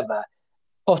striker ever.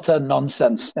 Utter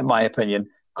nonsense, in my opinion.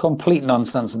 Complete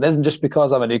nonsense. And it isn't just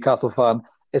because I'm a Newcastle fan,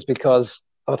 it's because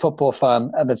I'm a football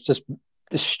fan, and it's just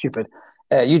stupid.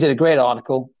 You did a great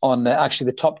article on actually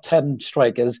the top 10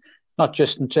 strikers, not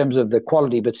just in terms of the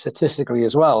quality, but statistically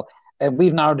as well. And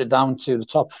we've narrowed it down to the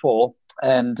top 4.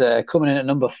 And coming in at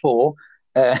number 4,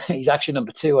 he's actually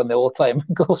number 2 on the all-time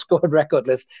goal scored record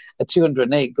list at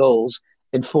 208 goals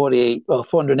in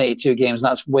 482 games.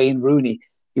 And that's Wayne Rooney.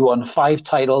 He won 5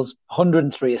 titles,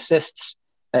 103 assists.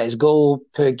 His goal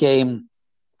per game,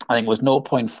 I think, was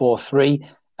 0.43,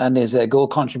 and his goal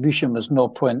contribution was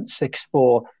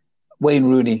 0.64. Wayne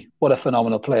Rooney, what a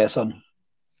phenomenal player, son.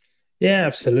 Yeah,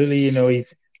 absolutely.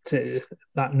 He's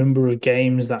that number of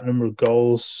games, that number of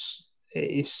goals.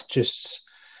 It's just,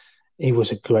 he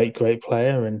was a great, great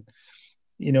player, and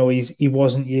he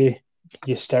wasn't your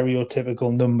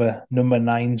stereotypical number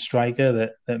 9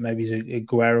 striker that maybe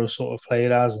Aguero sort of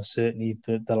played as, and certainly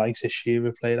the likes of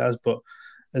Shearer played as. But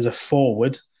as a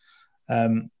forward,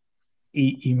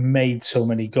 he made so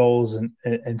many goals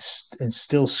and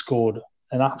still scored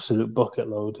an absolute bucket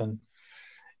load. And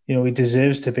he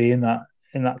deserves to be in that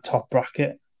top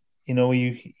bracket.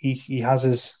 He has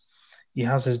his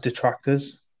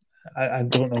detractors. I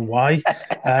don't know why.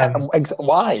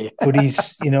 Why? But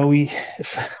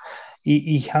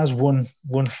he has won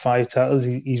 5 titles.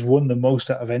 He's won the most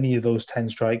out of any of those 10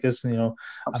 strikers.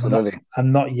 Absolutely.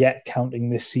 I'm not yet counting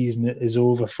this season is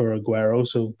over for Aguero,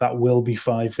 so that will be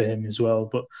 5 for him as well.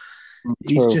 But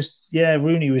he's just,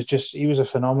 Rooney was a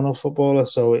phenomenal footballer.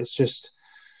 So it's just,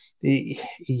 he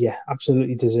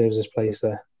absolutely deserves his place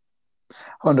there.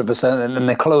 100%, and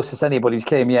the closest anybody's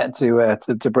came yet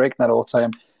to breaking that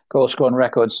all-time goal scoring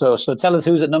record. So tell us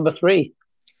who's at number 3.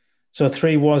 So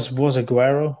 3 was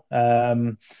Aguero.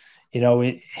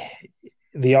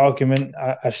 The argument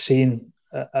I've seen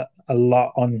a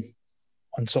lot on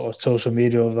sort of social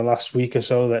media over the last week or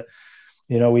so that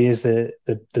he is the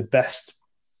best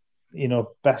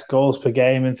best goals per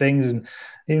game and things. And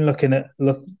even looking at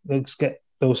let's get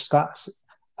those stats,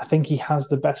 I think he has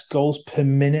the best goals per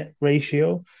minute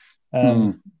ratio.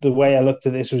 The way I looked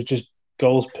at this was just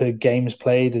goals per games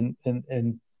played, and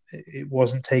it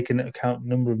wasn't taking into account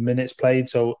number of minutes played.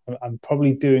 So I'm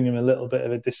probably doing him a little bit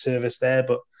of a disservice there,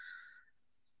 but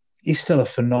he's still a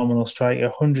phenomenal striker.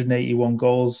 181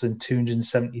 goals in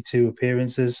 272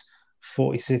 appearances,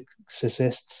 46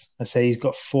 assists. I say he's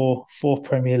got four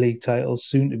Premier League titles,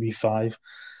 soon to be 5.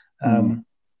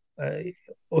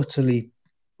 Utterly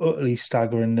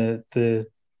staggering the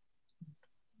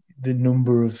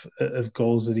number of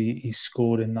goals that he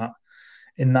scored in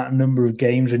that number of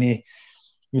games. And he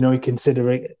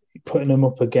consider putting him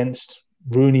up against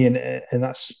Rooney, and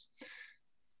that's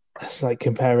like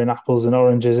comparing apples and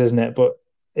oranges, isn't it? But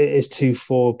it is 2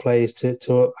 forward players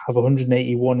to have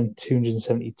 181 and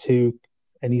 272,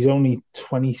 and he's only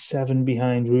 27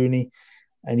 behind Rooney,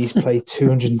 and he's played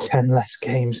 210 less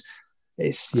games.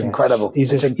 It's incredible.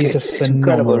 He's a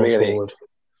phenomenal really. Forward.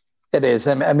 It is.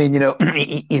 I mean,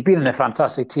 he's been in a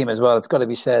fantastic team as well. It's got to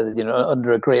be said,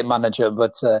 under a great manager.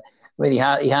 But I mean,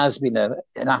 he has been an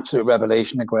absolute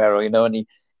revelation, Aguero. And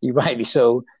he rightly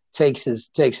so takes his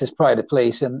pride of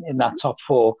place in that top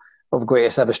 4 of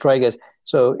greatest ever strikers.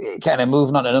 So kind of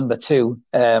moving on to number 2,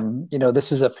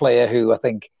 this is a player who I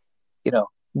think,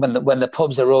 when the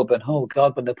pubs are open, oh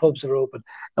God, when the pubs are open,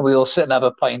 and we all sit and have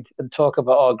a pint and talk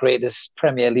about our greatest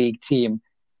Premier League team,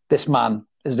 this man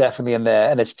is definitely in there,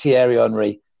 and it's Thierry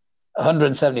Henry.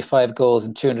 175 goals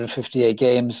in 258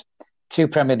 games, 2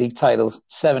 Premier League titles,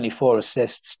 74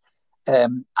 assists. I've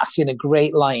seen a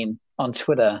great line on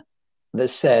Twitter that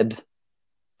said,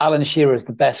 Alan Shearer is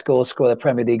the best goal scorer the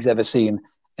Premier League's ever seen,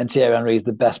 and Thierry Henry is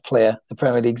the best player the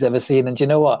Premier League's ever seen. And do you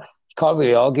know what? You can't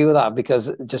really argue with that,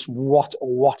 because just what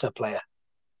a player.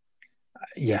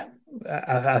 Yeah,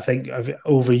 I think I've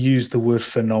overused the word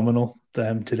phenomenal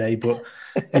today, but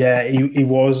yeah, he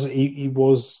was.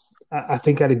 I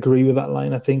think I'd agree with that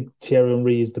line. I think Thierry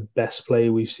Henry is the best player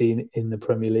we've seen in the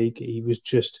Premier League. He was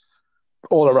just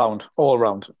all around.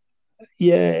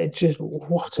 Yeah, just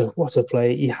what a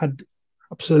player. He had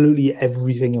absolutely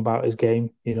everything about his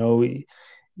game.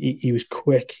 He was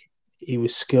quick. He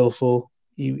was skillful.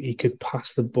 He could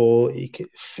pass the ball.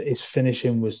 His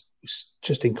finishing was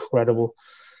just incredible.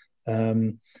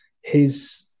 He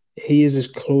is as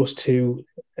close to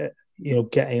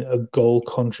getting a goal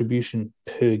contribution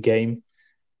per game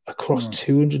across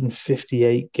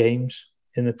 258 games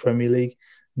in the Premier League.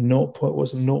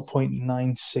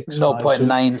 0.96.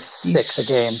 0.96 a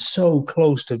game. So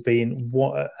close to being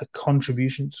what a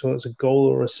contribution. So it's a goal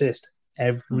or assist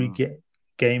every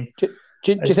game. Do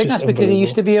you think that's because he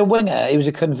used to be a winger? He was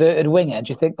a converted winger.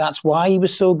 Do you think that's why he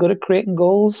was so good at creating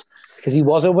goals? Because he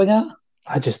was a winger?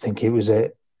 I just think it was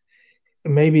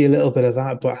maybe a little bit of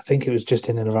that, but I think it was just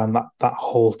in and around that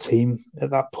whole team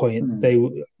at that point.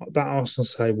 That Arsenal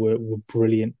side were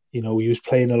brilliant. He was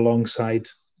playing alongside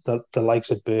the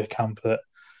likes of Bergkamp. That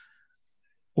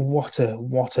what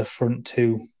a front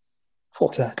two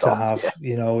to have.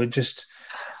 Yeah. It just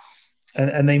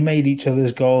and they made each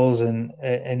other's goals, and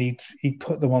he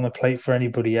put them on the plate for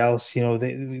anybody else.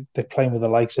 They're playing with the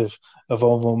likes of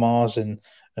Overmars and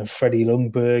Freddie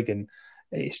Ljungberg, and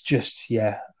it's just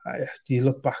you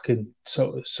look back and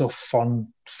so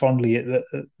fondly at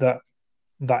that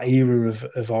era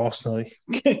of Arsenal.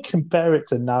 Compare it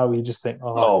to now, you just think,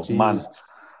 oh Jesus. Man.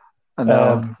 I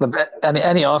know.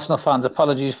 Any Arsenal fans,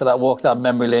 apologies for that walk down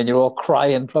memory lane. You're all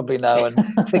crying probably now and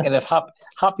thinking of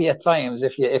happier times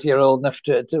if you're old enough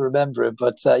to remember it.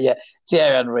 But Thierry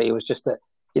Henry was just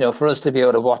for us to be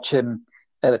able to watch him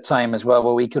at a time as well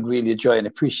where we could really enjoy and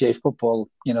appreciate football.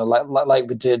 Like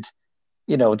we did.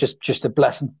 Just a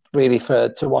blessing really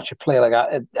to watch a player like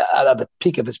that at the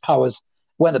peak of his powers.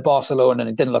 Went to Barcelona and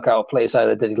he didn't look out of place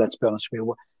either, did he? Let's be honest with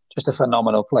you. Just a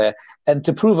phenomenal player. And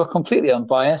to prove we're completely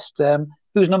unbiased,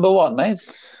 who's number one, mate?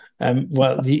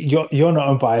 Well, you're not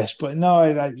unbiased, but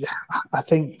no, I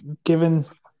think given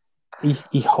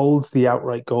he holds the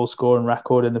outright goal scoring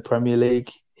record in the Premier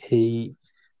League, he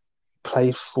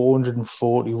played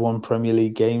 441 Premier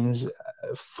League games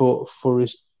for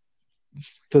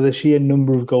the sheer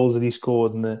number of goals that he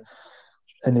scored and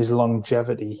his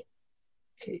longevity.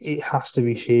 It has to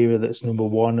be Shearer that's number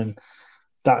one, and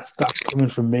that's coming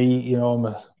from me.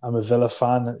 I'm a Villa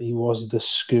fan. He was the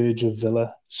scourge of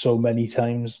Villa so many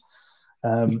times.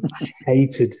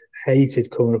 Hated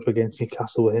coming up against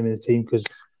Newcastle with him in the team because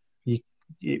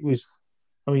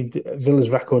Villa's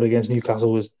record against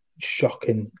Newcastle was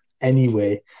shocking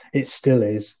anyway. It still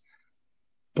is,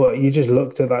 but you just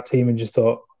looked at that team and just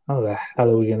thought, how the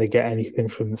hell are we going to get anything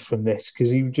from this?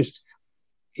 Because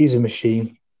he's a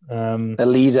machine. A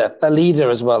leader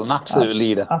as well, an absolute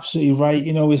leader. Absolutely right.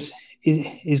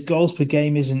 His goals per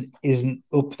game isn't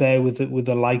up there with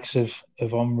the likes of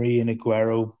Henry and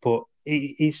Aguero, but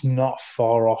it's not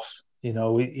far off.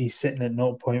 He's sitting at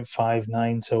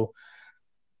 0.59, so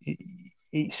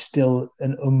it's still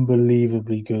an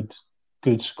unbelievably good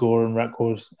scoring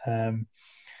record. And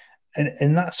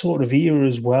that sort of era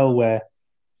as well, where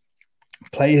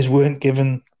players weren't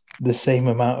given the same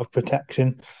amount of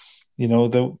protection.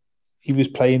 Though he was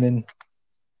playing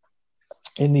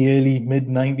in the early mid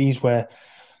 90s, where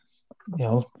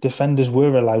defenders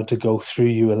were allowed to go through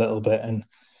you a little bit, and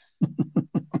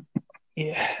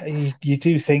you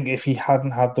do think if he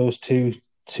hadn't had those two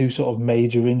sort of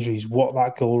major injuries, what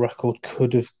that goal record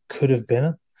could have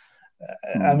been.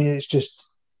 I mean, it's just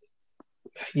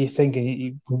you're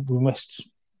thinking we missed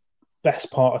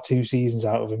best part of 2 seasons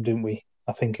out of him, didn't we?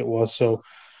 I think it was. So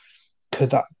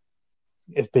could that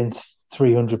have been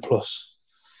 300 plus?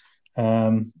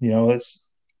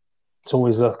 It's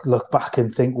always look back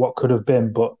and think what could have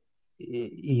been, but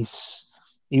he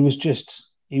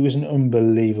was an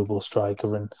unbelievable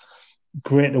striker and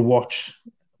great to watch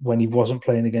when he wasn't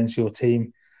playing against your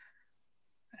team.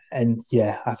 And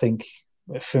I think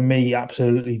for me,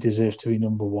 absolutely deserves to be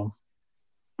number one.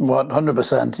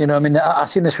 100%. I've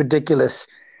seen this ridiculous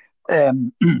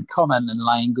comment and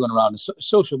line going around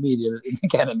social media,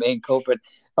 again, a main culprit.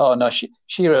 Oh no,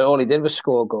 Shearer, all he did was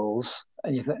score goals,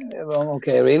 and you think, well,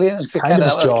 okay, really? It's kind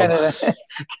of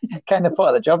part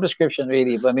of the job description,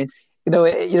 really. But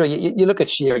you look at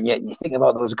Shearer, and yet you think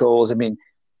about those goals. I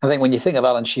think when you think of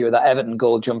Alan Shearer, that Everton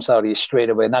goal jumps out of you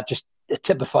straight away, and that just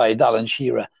typified Alan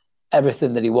Shearer,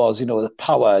 everything that he was. The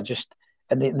power,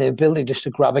 and the ability just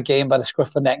to grab a game by the scruff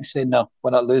of the neck and say, no,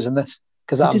 we're not losing this.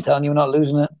 Because I'm telling you, we're not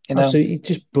losing it. Absolutely, he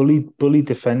just bullied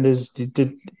defenders.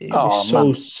 It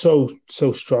was so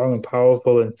strong and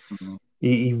powerful, and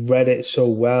he read it so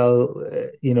well.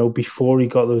 Before he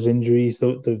got those injuries,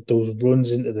 those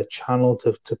runs into the channel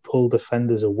to pull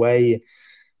defenders away,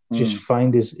 just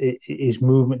find his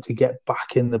movement to get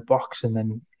back in the box, and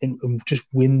then just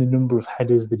win the number of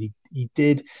headers that he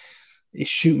did. His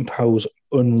shooting power was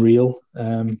unreal.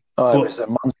 It was a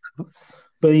monster.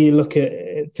 But you look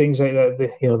at things like that,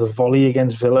 the volley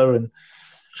against Villa, and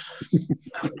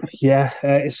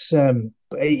it's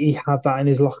he had that in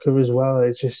his locker as well.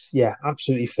 It's just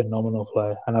absolutely phenomenal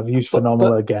player, and I've used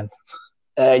phenomenal again.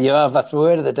 You have, that's the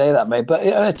word of the day, that mate.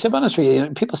 But to be honest with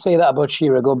you, people say that about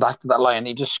Shearer. Going back to that line,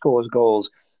 he just scores goals,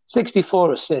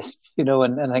 64 assists,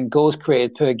 and then goals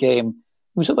created per game. It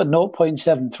was up at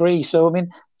 0.73. So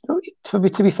To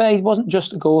be fair, he wasn't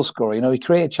just a goal scorer. He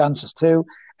created chances too.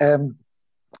 Um,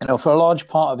 for a large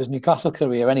part of his Newcastle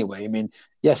career anyway. I mean,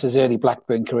 yes, his early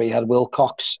Blackburn career he had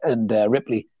Wilcox and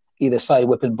Ripley either side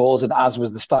whipping balls, and as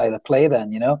was the style of play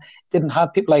then, didn't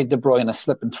have people like De Bruyne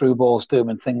slipping through balls to him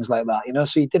and things like that,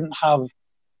 so he didn't have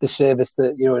the service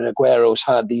that, Aguero's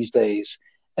had these days.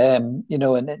 And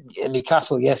in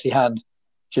Newcastle, yes, he had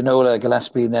Ginola,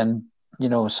 Gillespie, and then,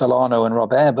 Solano and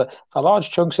Robert, but for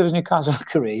large chunks of his Newcastle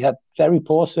career, he had very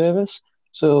poor service.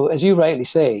 So, as you rightly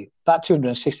say, that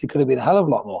 260 could have been a hell of a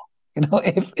lot more,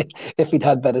 if he'd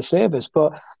had better service.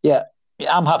 But yeah,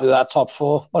 I'm happy with that top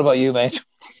four. What about you, mate?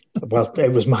 Well,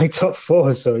 it was my top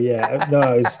four, so yeah, no,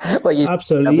 it's well,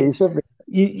 absolutely.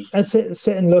 I sit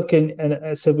and look, and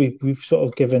I said we've sort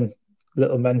of given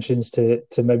little mentions to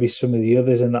maybe some of the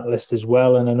others in that list as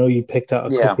well, and I know you picked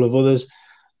out a couple of others.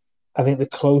 I think the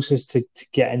closest to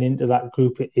getting into that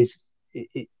group is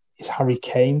Harry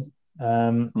Kane.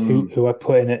 Who I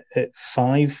put in at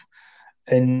 5.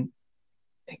 And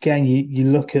again, you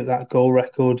look at that goal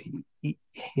record,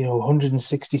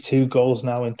 162 goals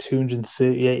now in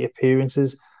 238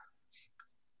 appearances.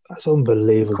 That's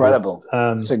unbelievable. Incredible.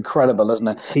 It's incredible, isn't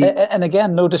it? And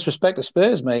again, no disrespect to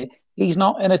Spurs, mate. He's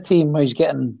not in a team where he's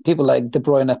getting people like De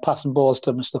Bruyne passing balls to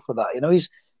him and stuff like that.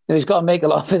 He's got to make a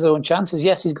lot of his own chances.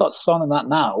 Yes, he's got Son and that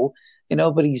now,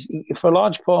 but he's for a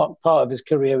large part of his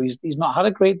career, he's not had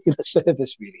a great deal of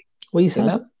service, really. Well,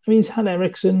 he's had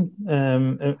Ericsson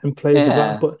and players of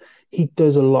that, but he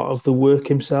does a lot of the work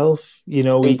himself. He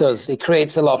does. He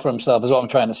creates a lot for himself, is what I'm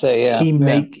trying to say. Yeah,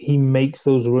 he makes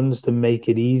those runs to make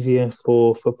it easier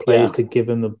for players to give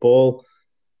him the ball.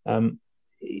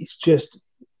 It's just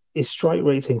his strike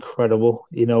rate's incredible.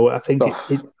 I think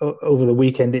over the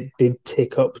weekend it did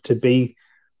tick up to be,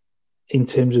 in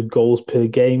terms of goals per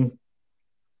game,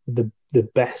 the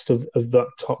best of that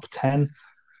top 10.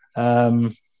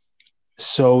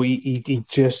 So he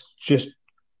just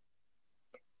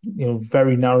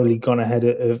very narrowly gone ahead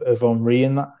of Henry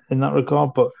in that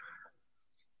regard. But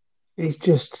it's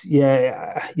just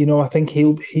I think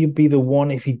he'll be the one,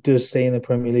 if he does stay in the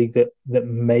Premier League, that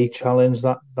may challenge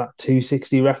that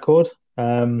 260 record.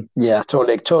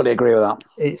 Totally agree with that.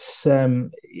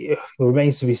 It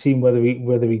remains to be seen whether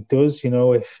he does.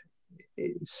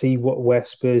 See where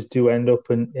Spurs do end up,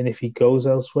 and if he goes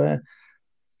elsewhere.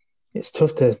 It's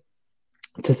tough to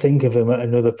think of him at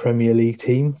another Premier League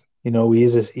team. He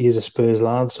is a Spurs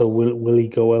lad, so will he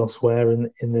go elsewhere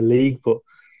in the league? But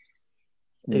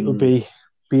it would be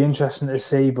interesting to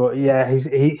see. But yeah,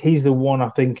 he's the one, I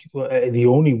think, the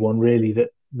only one really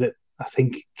that I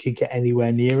think could get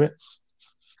anywhere near it.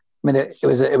 I mean, it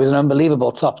was an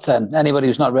unbelievable top 10. Anybody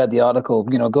who's not read the article,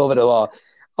 go over to our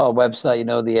website,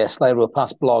 the Slide Rule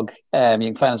Pass blog. You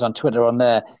can find us on Twitter on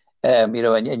there.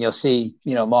 And you'll see,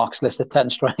 Mark's list of 10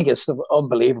 strikers, some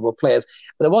unbelievable players.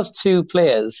 But there was 2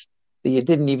 players that you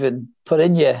didn't even put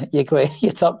in your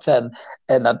top 10.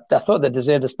 And I thought they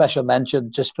deserved a special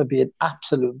mention just for being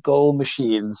absolute goal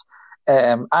machines.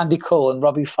 Andy Cole and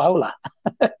Robbie Fowler.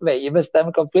 Mate, you missed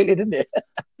them completely, didn't you?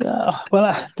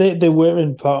 Well, they were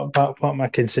in part of my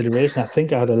consideration. I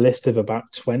think I had a list of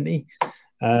about 20.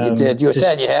 You did. You were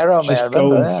tearing your hair out, just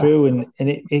going through, and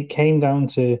it came down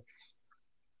to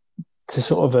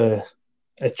sort of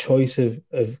a choice of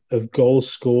goals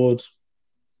scored,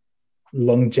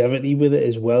 longevity with it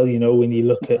as well. When you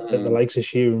look at the likes of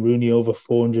Shearer and Rooney over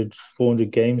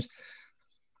 400 games,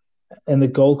 and the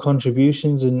goal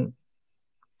contributions, and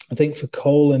I think for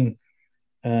Cole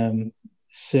and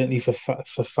certainly for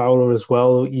Fowler as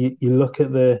well, you look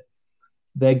at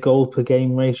their goal per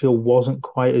game ratio wasn't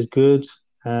quite as good.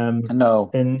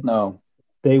 No.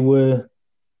 They were.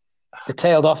 It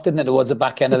tailed off, didn't it, towards the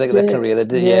back end of their career? They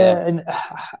did, and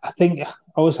I think I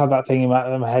always had that thing in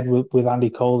my head with Andy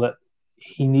Cole that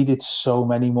he needed so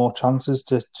many more chances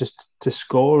to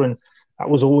score, and that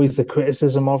was always the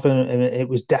criticism of him, and it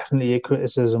was definitely a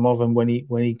criticism of him when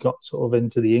he got sort of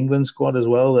into the England squad as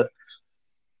well, that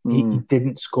he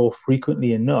didn't score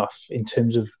frequently enough in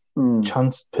terms of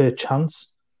chance per chance.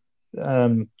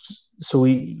 So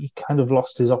he kind of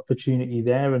lost his opportunity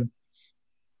there, and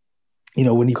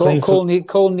when he Cole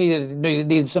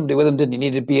needed somebody with him, didn't he?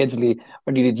 Needed Beardsley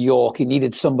or needed York. He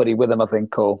needed somebody with him, I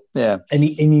think, Cole. Yeah. And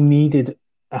he needed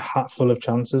a hatful of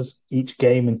chances each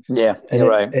game. And you're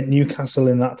right. At Newcastle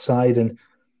in that side and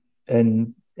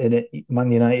at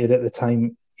Man United at the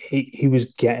time, he was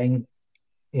getting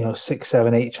 6,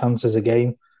 7, 8 chances a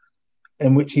game,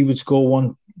 in which he would score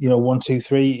 1, 2,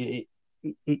 3.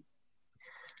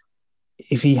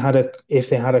 If they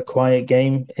had a quiet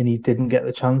game and he didn't get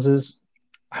the chances,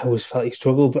 I always felt he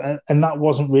struggled, and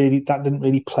that didn't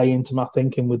really play into my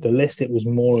thinking with the list. It was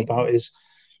more about his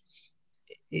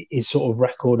sort of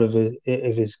record of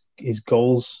his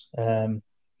goals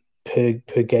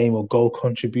per game, or goal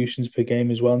contributions per game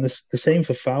as well. And the same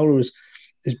for Fowler.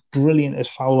 As brilliant as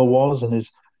Fowler was, and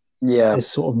as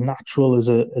sort of natural as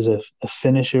a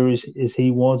finisher as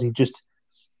he was, he just,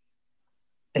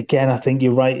 again, I think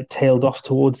you're right, it tailed off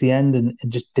towards the end and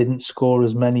just didn't score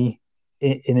as many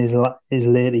in his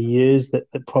later years that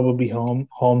probably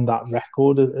harmed that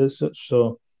record as such.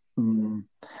 So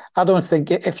I don't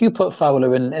think if you put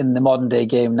Fowler in the modern day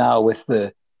game now with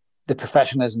the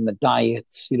professionalism, the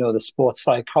diets, the sports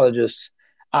psychologists,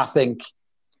 I think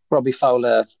Robbie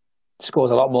Fowler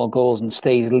scores a lot more goals and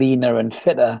stays leaner and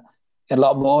fitter. A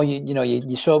lot more.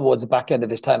 You saw towards the back end of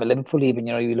his time at Liverpool, even,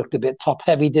 he looked a bit top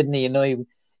heavy, didn't he?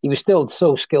 He was still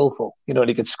so skillful. And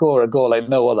he could score a goal like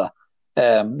no other.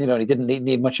 And he didn't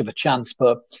need much of a chance,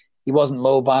 but he wasn't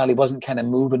mobile. He wasn't kind of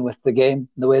moving with the game,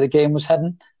 the way the game was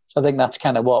heading. So I think that's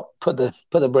kind of what put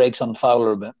the brakes on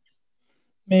Fowler a bit.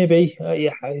 Maybe,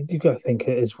 yeah. You got to think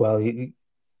as well.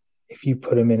 If you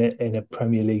put him in a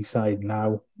Premier League side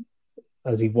now,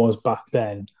 as he was back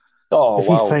then, if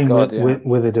he's playing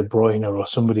with a De Bruyne or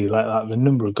somebody like that, the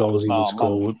number of goals he would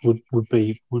score would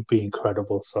be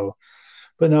incredible. So,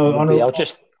 but no,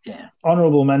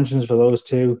 honourable mentions for those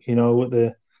two. With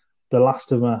the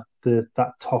last of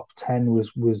that top 10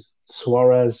 was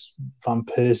Suarez, Van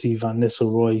Persie, Van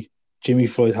Nistelrooy, Jimmy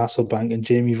Floyd Hasselbank, and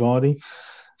Jamie Vardy.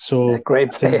 So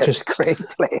great players.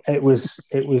 It was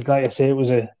like I say, it was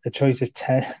a choice of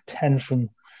 10 from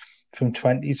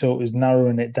 20, so it was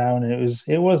narrowing it down, and it's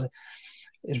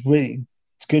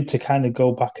good to kind of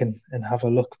go back and have a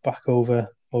look back over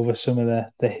some of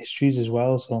the histories as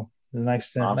well. So it's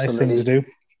a nice thing to do.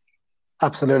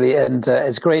 Absolutely, and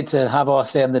it's great to have our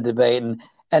say in the debate. And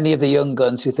any of the young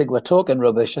guns who think we're talking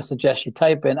rubbish, I suggest you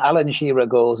type in Alan Shearer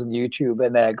goals on YouTube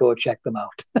and go check them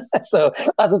out. So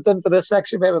that's it done for this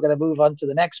section, mate. We're going to move on to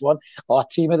the next one, our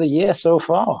team of the year so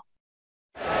far.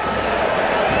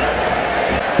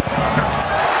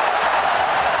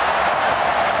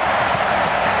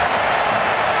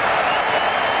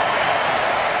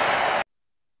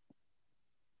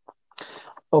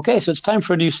 Okay, so it's time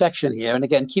for a new section here. And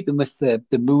again, keeping with the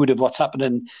mood of what's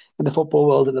happening in the football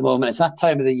world at the moment, it's that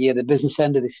time of the year, the business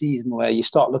end of the season, where you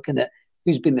start looking at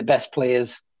who's been the best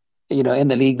players, in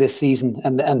the league this season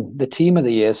and the team of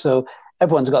the year. So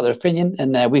everyone's got their opinion,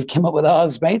 and we've come up with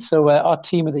ours, mate. So our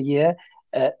team of the year,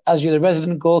 as you're the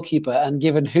resident goalkeeper, and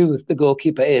given who the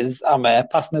goalkeeper is, I'm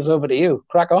passing this over to you.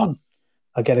 Crack on.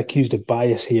 I get accused of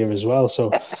bias here as well.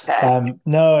 So,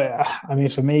 no, I mean,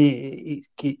 for me,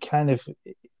 it kind of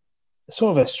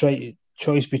sort of a straight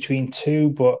choice between two,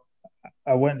 but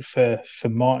I went for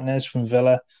Martinez from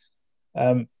Villa.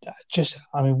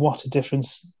 What a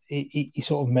difference he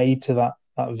sort of made to that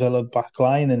Villa back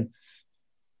line, and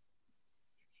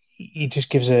he just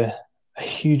gives a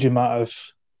huge amount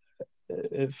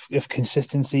of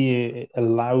consistency. It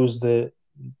allows that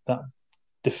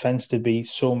defense to be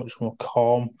so much more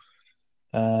calm.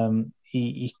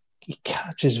 He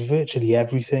catches virtually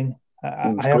everything.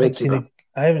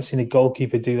 I haven't seen a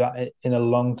goalkeeper do that in a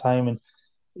long time, and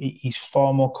he's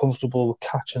far more comfortable with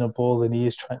catching a ball than he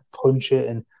is trying to punch it.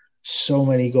 And so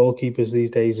many goalkeepers these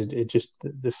days, it just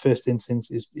the first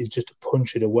instinct is just to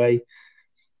punch it away.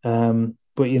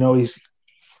 But he's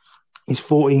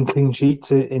 14 clean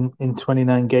sheets in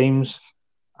 29 games.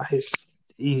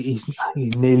 He's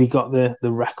nearly got the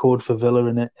record for Villa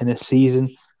in a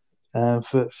season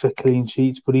for clean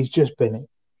sheets. But he's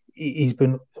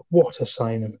been what a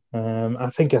signing. I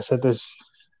think I said this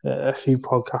a few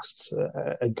podcasts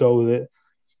ago that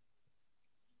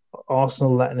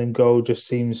Arsenal letting him go just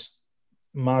seems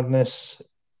madness,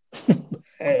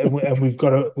 and we've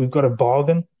got a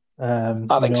bargain.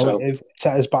 I think so. It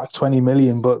set us back 20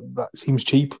 million, but that seems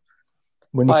cheap.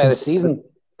 By a season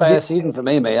for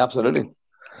me, mate. Absolutely.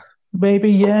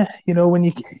 Maybe, yeah. When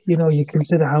you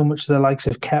consider how much the likes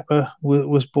of Kepa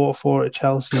was bought for at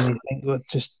Chelsea, and you think, well,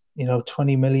 just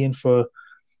 20 million for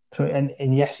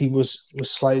and yes, he was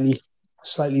slightly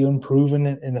unproven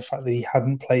in the fact that he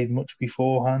hadn't played much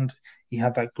beforehand. He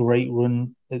had that great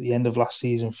run at the end of last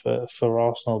season for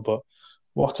Arsenal, but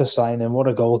what a signing, what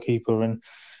a goalkeeper, and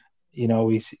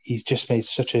he's just made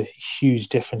such a huge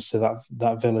difference to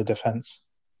that Villa defence.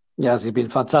 Yes, he's been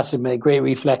fantastic, mate. Great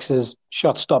reflexes,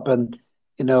 shot stopping,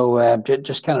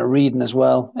 just kind of reading as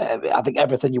well. I think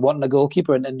everything you want in a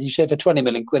goalkeeper, and you say for 20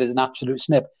 million quid is an absolute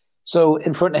snip. So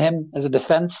in front of him as a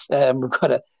defence, we've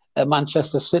got a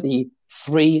Manchester City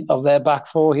 3 of their back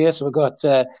four here. So we've got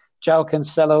João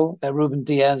Cancelo, Ruben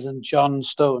Diaz, and John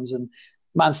Stones. And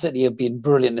Man City have been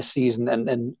brilliant this season.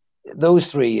 And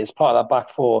those three, as part of that back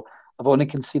four, have only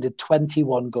conceded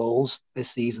 21 goals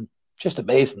this season. Just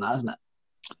amazing, that, isn't it?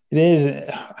 It is.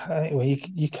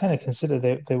 You kind of consider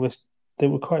they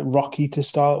were quite rocky to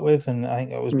start with, and I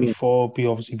think that was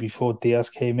before Diaz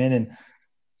came in, and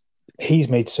he's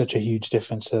made such a huge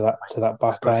difference to that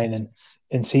back line,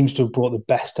 and seems to have brought the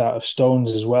best out of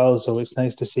Stones as well. So it's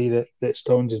nice to see that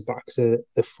Stones is back to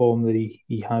the form that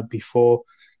he had before.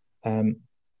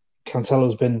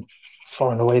 Cancelo's been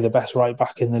far and away the best right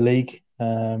back in the league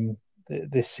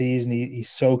this season. He's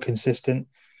so consistent,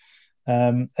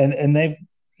 and they've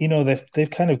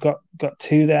kind of got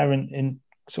two there in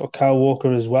sort of Kyle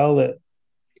Walker as well that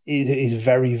is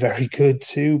very, very good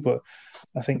too. But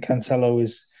I think Cancelo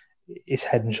is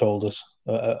head and shoulders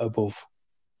above.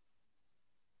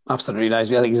 Absolutely nice.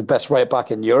 I think he's the best right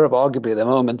back in Europe, arguably at the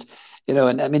moment.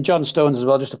 And I mean John Stones as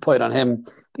well. Just to point on him,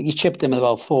 I think he chipped in with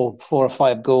about four or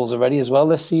five goals already as well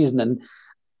this season. And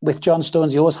with John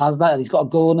Stones, he always has that, and he's got a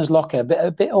goal in his locker,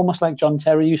 a bit almost like John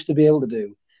Terry used to be able to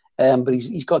do. But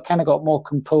he's got more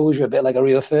composure, a bit like a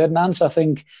Rio Ferdinand. So I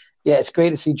think, it's great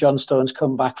to see John Stones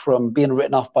come back from being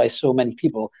written off by so many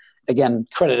people. Again,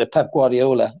 credit to Pep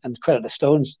Guardiola and credit to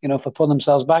Stones, for pulling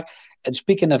themselves back. And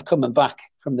speaking of coming back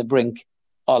from the brink,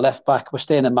 our left back, we're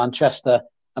staying in Manchester.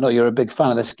 I know you're a big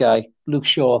fan of this guy. Luke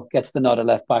Shaw gets the nod at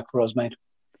left back for us, mate.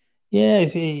 Yeah,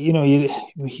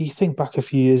 you think back a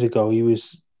few years ago, he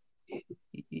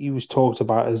was talked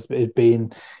about as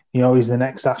being, he's the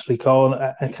next Ashley Cole.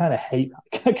 I kind of hate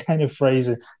that kind of phrase.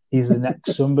 He's the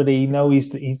next somebody. He's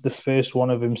the first one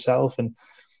of himself, and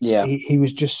he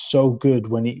was just so good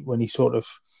when he sort of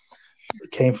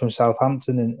came from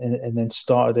Southampton and then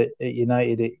started at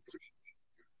United.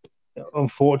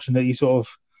 Unfortunately, sort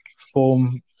of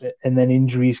form and then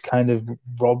injuries kind of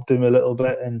robbed him a little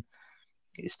bit, and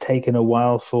it's taken a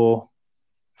while for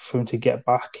him to get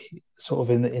back sort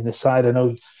of in the side. I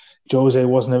know Jose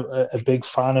wasn't a big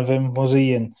fan of him, was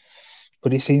he?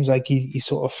 But it seems like he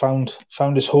sort of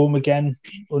found his home again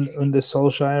under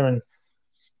Solskjaer, and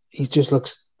he just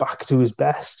looks back to his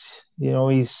best.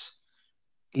 He's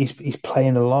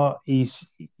playing a lot. He's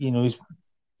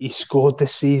scored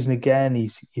this season again.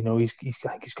 He's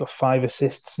got 5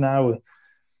 assists now.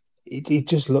 He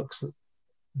just looks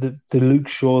the Luke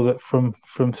Shaw that from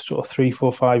sort of 3,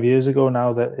 4, 5 years ago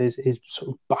now that is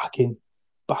sort of back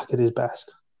at his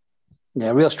best.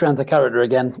 Yeah, real strength of character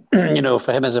again.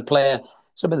 For him as a player,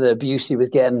 some of the abuse he was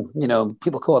getting,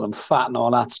 people call him fat and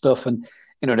all that stuff, and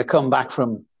to come back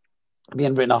from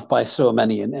being written off by so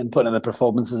many and putting in the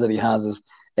performances that he has is,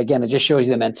 again, it just shows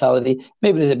you the mentality.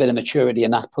 Maybe there's a bit of maturity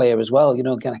in that player as well.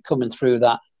 Kind of coming through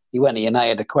that. He went to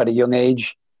United at quite a young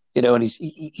age. And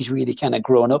he's really kind of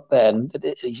grown up there, and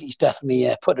he's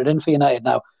definitely put it in for United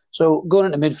now. So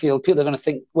going into midfield, people are going to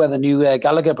think we're the new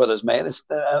Gallagher brothers, mate. It's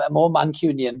a more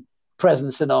Mancunian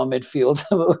presence in our midfield.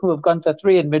 We've gone for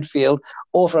 3 in midfield,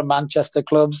 all from Manchester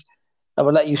clubs. I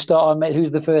will let you start on, mate.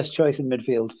 Who's the first choice in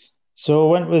midfield? So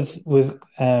I went with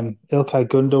Ilkay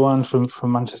Gundogan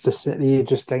from Manchester City. I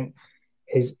just think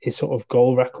his sort of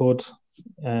goal record,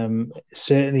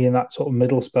 certainly in that sort of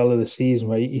middle spell of the season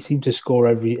where he seemed to score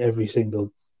every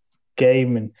single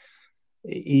game, and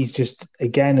he's just,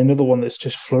 again, another one that's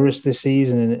just flourished this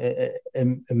season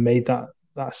and made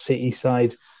that City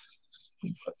side,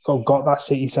 got that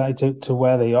City side to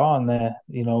where they are, and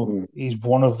he's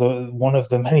one of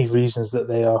the many reasons that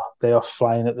they are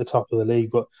flying at the top of the league.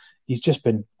 But he's just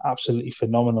been absolutely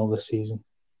phenomenal this season.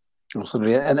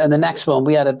 Absolutely, and the next one,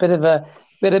 we had a bit of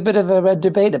a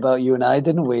debate about, you and I,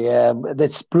 didn't we?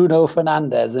 That's Bruno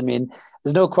Fernandes. I mean,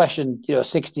 there's no question.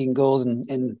 16 goals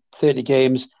in 30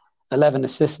 games, 11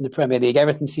 assists in the Premier League.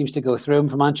 Everything seems to go through him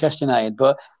for Manchester United,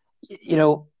 but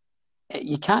you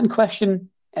can question.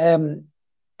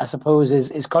 I suppose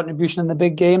his contribution in the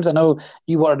big games. I know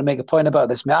you wanted to make a point about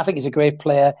this, mate. I think he's a great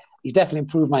player. He's definitely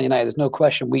improved Man United. There's no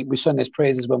question. We sung his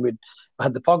praises when we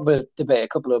had the Pogba debate a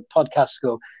couple of podcasts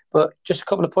ago. But just a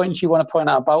couple of points you want to point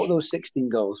out about those 16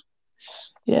 goals.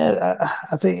 Yeah,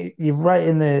 I think you're right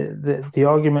in the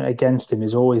argument against him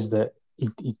is always that he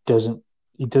doesn't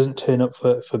turn up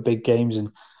for big games,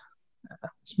 and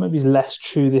maybe it's less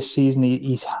true this season.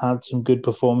 He's had some good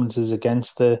performances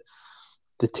against the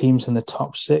teams in the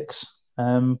top 6,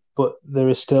 but there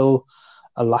is still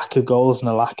a lack of goals and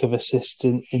a lack of assists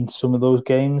in some of those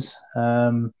games.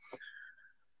 Of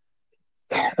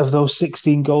those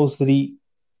 16 goals that he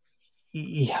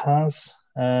has,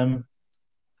 half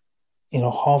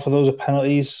of those are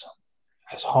penalties.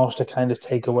 It's harsh to kind of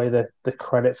take away the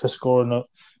credit for scoring up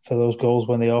for those goals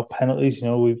when they are penalties.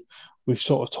 We've we've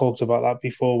sort of talked about that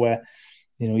before, where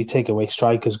you take away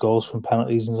strikers' goals from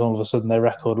penalties, and all of a sudden their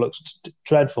record looks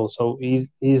dreadful. So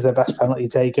he's their best penalty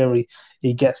taker.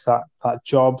 He gets that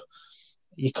job.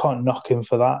 You can't knock him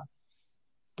for that.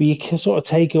 But you can sort of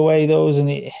take away those, and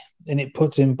it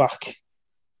puts him back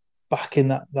in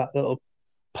that little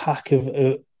pack of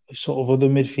sort of other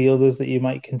midfielders that you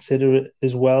might consider it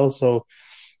as well. So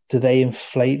do they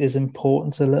inflate his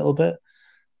importance a little bit?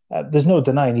 There's no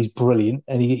denying he's brilliant,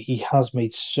 and he has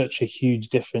made such a huge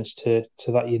difference to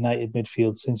that United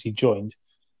midfield since he joined.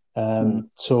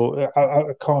 So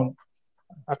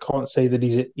I can't say that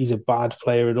he's a bad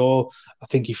player at all. I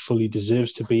think he fully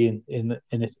deserves to be in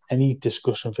any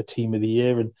discussion for Team of the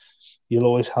Year, and you'll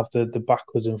always have the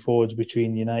backwards and forwards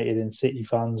between United and City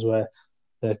fans where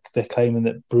they're claiming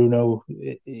that Bruno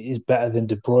is better than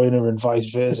De Bruyne and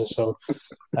vice versa. So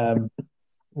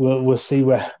we'll see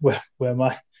where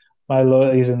my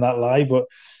loyalties in that lie. But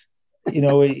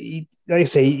like I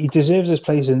say, he deserves his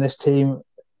place in this team.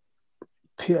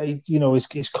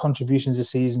 His contributions this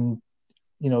season,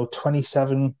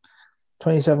 27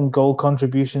 goal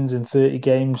contributions in 30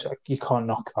 games. You can't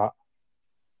knock that.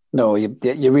 No, you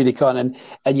really can't.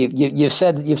 And you've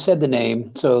said the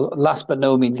name. So last but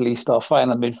no means least, our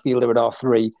final midfielder at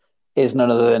R3 is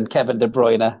none other than Kevin De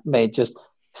Bruyne, made just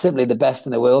simply the best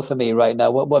in the world for me right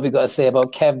now. What have you got to say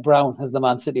about Kev Brown, as the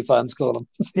Man City fans call him?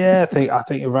 Yeah, I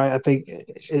think you're right. I think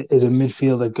as a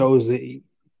midfielder goes,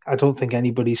 I don't think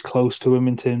anybody's close to him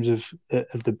in terms of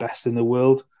the best in the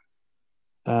world.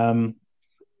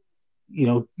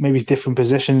 Maybe it's different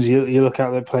positions. You look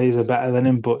at the players are better than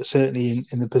him, but certainly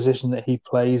in the position that he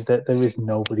plays, that there is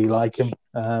nobody like him.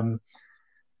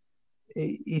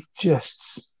 He's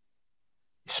just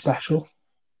special.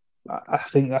 I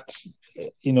think that's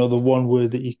the one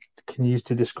word that you can use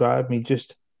to describe him.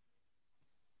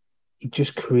 He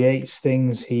just creates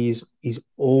things. He's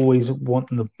always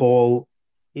wanting the ball.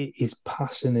 His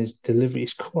passing, his delivery,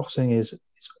 his crossing is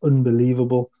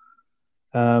unbelievable.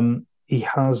 He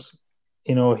has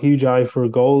a huge eye for a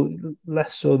goal,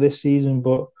 less so this season,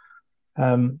 but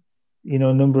a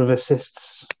number of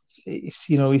assists. He's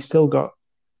still got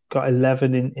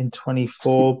 11 in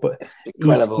 24, but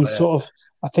he's sort of,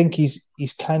 I think he's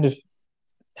kind of,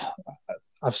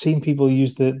 I've seen people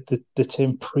use the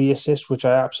term pre-assist, which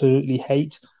I absolutely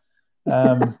hate,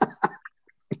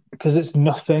 because it's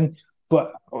nothing.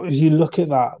 But as you look at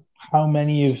that, how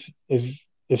many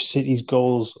of City's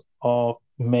goals are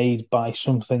made by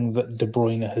something that De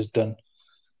Bruyne has done,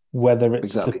 whether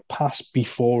it's the pass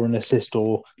before an assist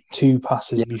or two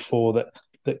passes before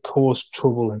that caused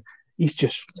trouble. And he's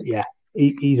just,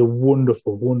 he's a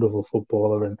wonderful, wonderful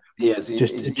footballer, and he's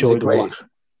a joy to watch.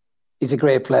 He's a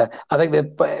great player. I think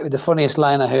the funniest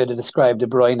line I heard to describe De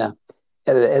Bruyne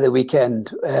at the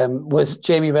weekend was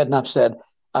Jamie Redknapp said,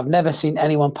 "I've never seen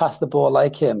anyone pass the ball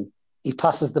like him. He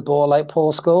passes the ball like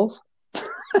Paul Scholes."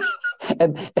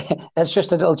 And that's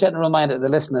just a little gentle reminder to the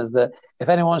listeners that if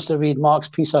anyone wants to read Mark's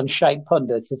piece on Shite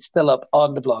Pundits, it's still up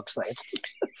on the blog site.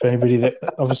 For anybody that,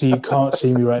 obviously you can't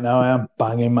see me right now, I am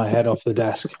banging my head off the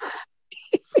desk.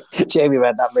 Jamie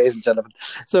Redknapp, ladies and gentlemen.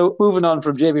 So moving on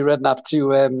from Jamie Redknapp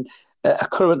to a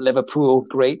current Liverpool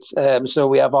great. So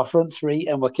we have our front three,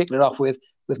 and we're kicking it off with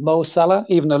Mo Salah.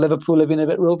 Even though Liverpool have been a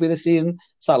bit ropey this season,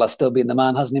 Salah's still been the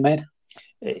man, hasn't he, mate?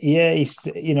 Yeah,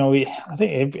 I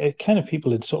think kind of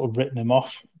people had sort of written him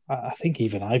off. I think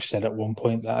even I've said at one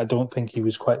point that I don't think he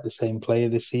was quite the same player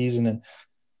this season,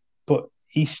 but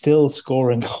he's still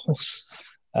scoring goals.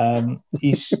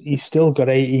 He's still got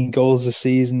 18 goals this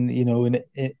season. In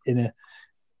a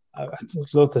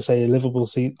I'd love to say a Liverpool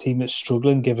team that's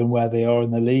struggling given where they are in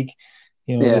the league.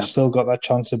 They've still got that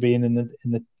chance of being in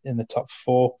the top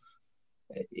four.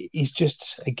 He's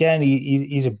just, again,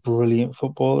 he's a brilliant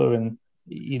footballer, and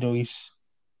he's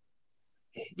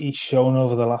shown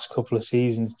over the last couple of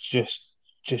seasons just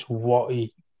what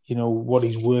what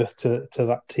he's worth to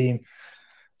that team,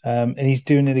 and he's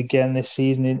doing it again this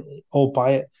season,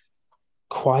 albeit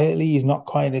quietly. He's not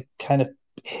quite kind of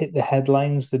hit the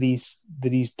headlines that he's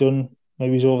done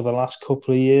maybe over the last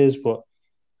couple of years, but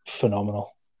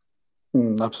phenomenal.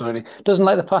 Absolutely. Doesn't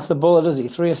like to pass the ball, does he?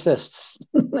 3 assists.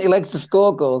 He likes to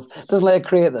score goals. Doesn't like to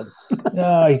create them.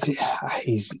 No,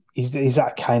 he's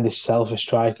that kind of selfish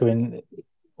striker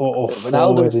or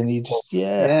forward, and he just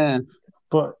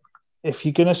But if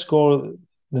you're going to score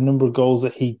the number of goals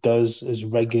that he does as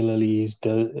regularly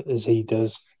as he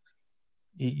does,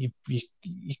 you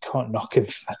can't knock him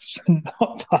for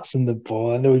not passing the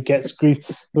ball. I know he gets grief.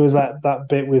 There was that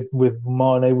bit with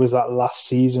Mane, was that last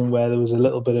season where there was a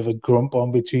little bit of a grump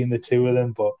on between the two of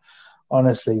them. But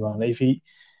honestly, man,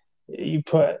 you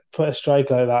put a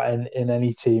striker like that in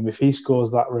any team. If he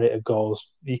scores that rate of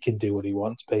goals, he can do what he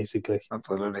wants, basically.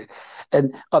 Absolutely.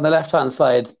 And on the left-hand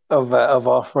side of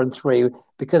our front three,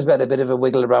 because we had a bit of a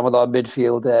wiggle around with our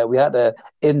midfield, we had to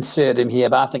insert him here,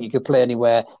 but I think he could play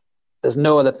anywhere. There's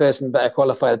no other person better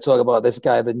qualified to talk about this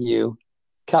guy than you.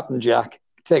 Captain Jack,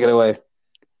 take it away.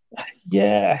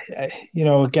 Yeah,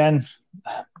 again,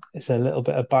 it's a little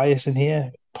bit of bias in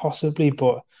here, possibly,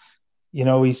 but,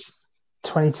 he's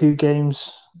 22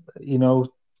 games,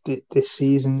 this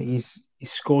season. He's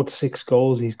scored 6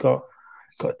 goals. He's got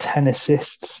 10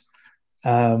 assists.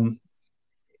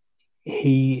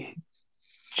 He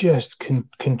just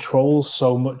controls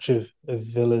so much of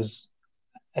Villa's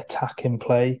attacking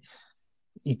play.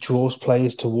 He draws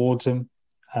players towards him.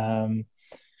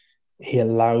 He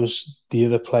allows the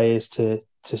other players to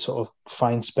sort of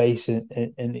find space,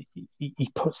 and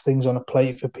he puts things on a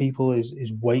plate for people.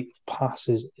 His weight of pass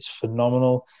is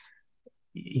phenomenal.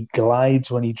 He glides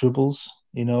when he dribbles.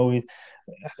 I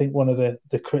think one of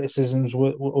the criticisms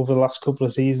over the last couple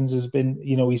of seasons has been,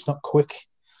 he's not quick.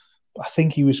 I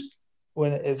think he was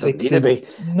when Doesn't need to be.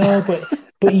 No,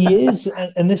 but he is,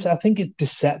 and this, I think, it's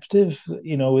deceptive.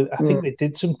 I think they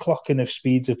did some clocking of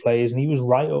speeds of players, and he was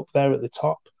right up there at the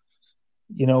top.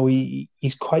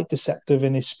 He's quite deceptive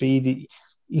in his speed.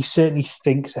 He certainly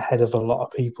thinks ahead of a lot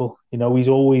of people. He's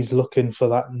always looking for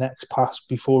that next pass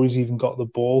before he's even got the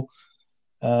ball.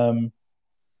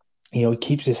 He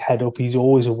keeps his head up. He's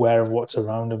always aware of what's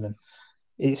around him, and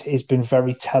it's been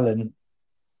very telling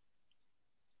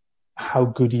how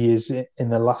good he is in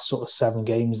the last sort of 7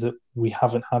 games that we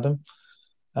haven't had him.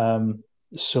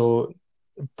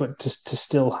 But to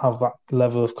still have that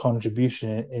level of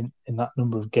contribution in that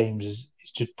number of games is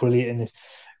just brilliant,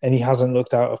 and he hasn't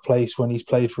looked out of place when he's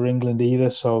played for England either.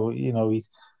 So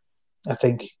I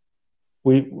think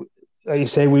we like you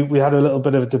say, we had a little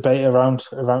bit of a debate around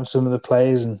some of the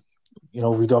players, and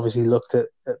we'd obviously looked at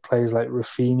players like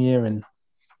Rafinha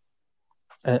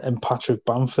and Patrick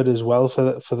Bamford as well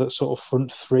for that sort of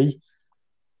front three.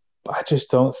 But I just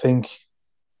don't think,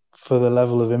 for the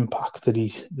level of impact that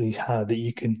he's had, that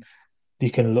you can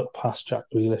look past Jack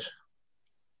Grealish.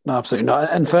 No, absolutely not.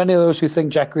 And for any of those who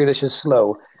think Jack Grealish is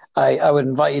slow, I would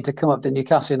invite you to come up to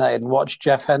Newcastle United and watch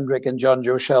Jeff Hendrick and John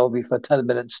Joe Shelby for 10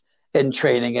 minutes in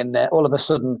training, and all of a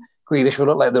sudden Grealish will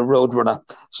look like the road runner.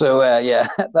 So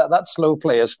that's slow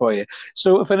players for you.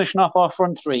 So finishing off our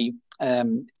front three,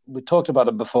 we talked about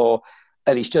him before,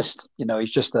 and he's just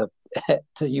a,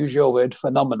 to use your word,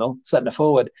 phenomenal centre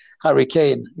forward. Harry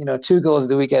Kane, 2 goals at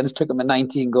the weekends, took him to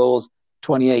 19 goals,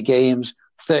 28 games,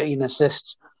 13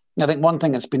 assists. I think one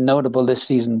thing that's been notable this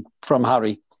season from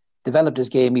Harry, developed his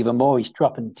game even more. He's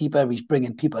dropping deeper. He's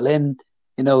bringing people in.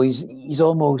 He's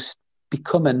almost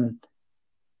becoming,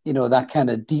 that kind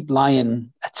of deep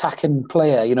lying attacking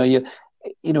player.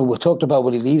 We talked about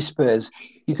when he leaves Spurs,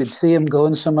 you could see him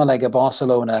going somewhere like a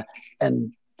Barcelona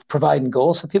and providing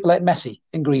goals for people like Messi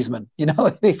and Griezmann.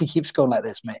 If he keeps going like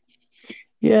this, mate.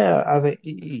 Yeah, I think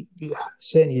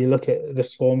certainly you look at the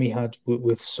form he had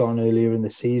with Son earlier in the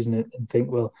season and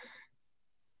think, well,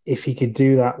 if he could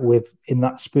do that in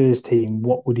that Spurs team,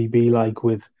 what would he be like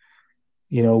with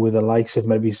the likes of,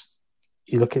 maybe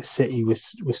you look at City with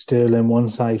Sterling one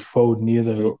side, Foden the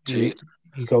other.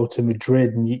 You go to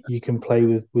Madrid and you can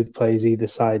play with players either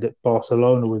side. At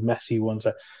Barcelona with Messi one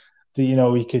side. He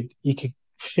could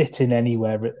fit in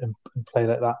anywhere and play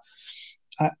like that.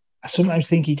 I sometimes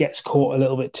think he gets caught a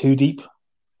little bit too deep,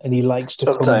 and he likes to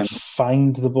come and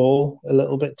find the ball a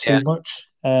little bit too much.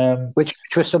 Which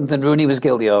was something Rooney was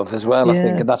guilty of as well, I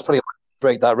think, and that's probably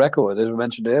break that record, as we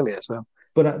mentioned earlier. So,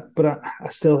 but I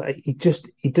still, he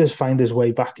does find his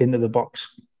way back into the box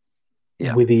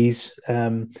with ease,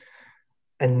 and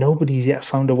nobody's yet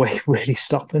found a way of really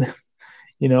stopping him.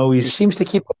 He seems to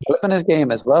keep developing his game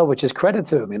as well, which is credit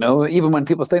to him. Even when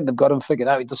people think they've got him figured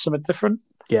out, he does something different.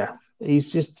 Yeah,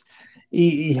 he's just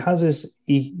he has his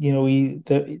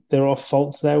there are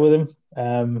faults there with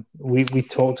him. We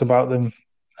talked about them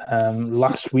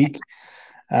last week.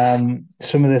 Some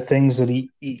of the things that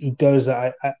he does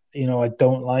that I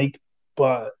don't like,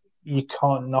 but you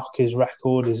can't knock his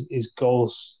record, his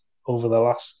goals over the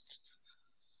last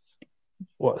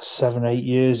 7-8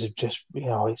 years of just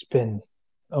it's been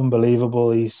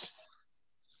unbelievable.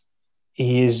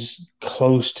 He is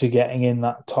close to getting in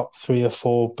that top 3 or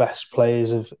 4 best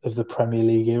players of the Premier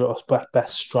League era, or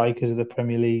best strikers of the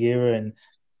Premier League era. And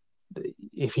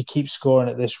if he keeps scoring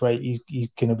at this rate, he's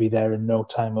going to be there in no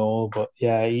time at all. But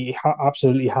yeah, he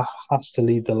absolutely has to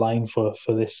lead the line for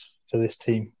this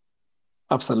team.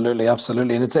 Absolutely,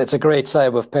 absolutely. And it's a great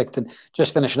side we've picked. And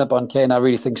just finishing up on Kane, I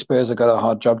really think Spurs have got a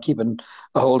hard job keeping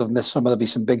a hold of them this summer. There'll be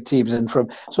some big teams in from.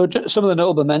 So some of the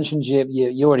notable mentions,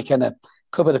 you already kind of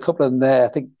covered a couple of them there. I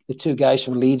think the two guys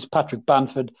from Leeds, Patrick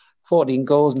Bamford, 14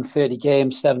 goals in 30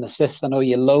 games, 7 assists. I know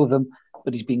you loathe him,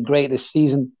 but he's been great this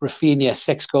season. Rafinha,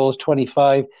 6 goals,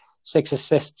 25, 6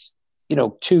 assists.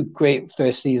 Two great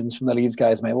first seasons from the Leeds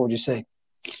guys, mate. What would you say?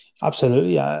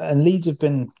 Absolutely, and Leeds have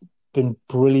been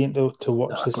brilliant to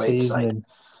watch this Great season, side.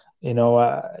 and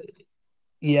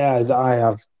yeah, I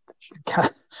have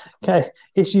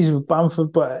issues with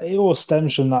Bamford, but it all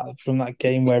stems from that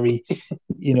game where he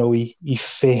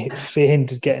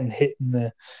feigned getting hit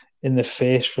in the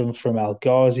face from El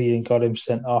Ghazi and got him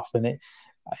sent off, and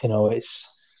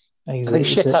it's I think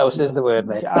shithouse is the word,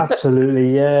 mate.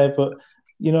 absolutely, yeah, but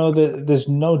there's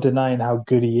no denying how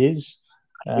good he is.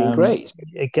 Been great.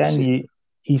 Again,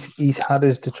 he's had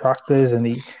his detractors,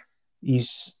 and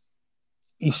he's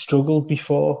struggled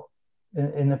before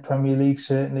in the Premier League,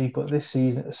 certainly, but this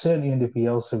season, certainly under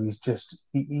Bielsa,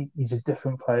 he's a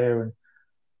different player, and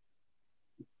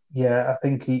yeah, I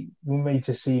think we may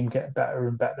just see him get better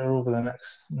and better over the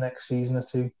next season or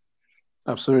two.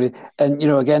 Absolutely. And,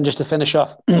 again, just to finish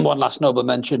off, one last noble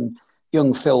mention,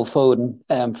 young Phil Foden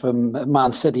from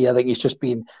Man City. I think he's just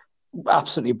been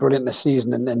absolutely brilliant this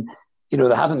season. And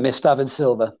they haven't missed David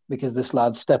Silva because this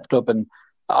lad stepped up. And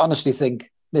I honestly think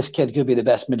this kid could be the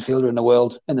best midfielder in the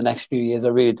world in the next few years. I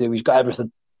really do. He's got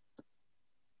everything.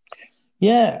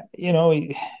 Yeah,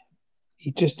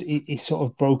 he's sort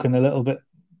of broken a little bit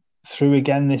through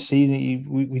again this season.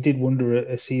 We did wonder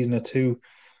a season or two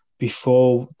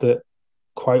before that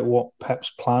quite what Pep's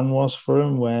plan was for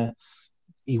him, where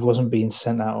he wasn't being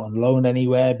sent out on loan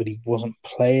anywhere, but he wasn't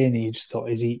playing. He just thought,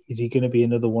 is he going to be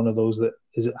another one of those that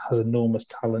has enormous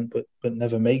talent but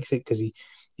never makes it because he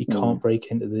can't break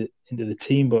into the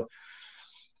team? But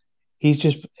he's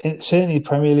just certainly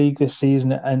Premier League this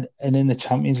season and in the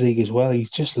Champions League as well.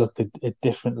 He's just looked at a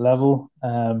different level.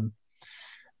 I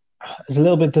was a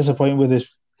little bit disappointed with his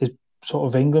sort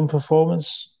of England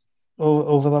performance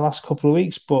over the last couple of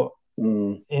weeks, but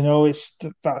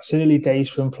that's early days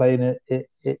from playing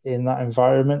in that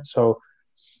environment. So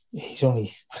he's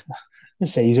only,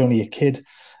 let's say he's only a kid.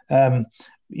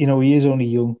 He is only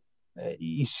young.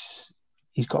 He's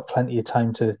got plenty of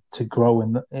time to grow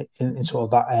in sort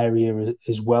of that area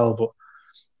as well. But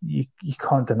you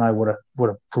can't deny what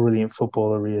a brilliant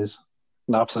footballer he is.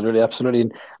 Absolutely, absolutely,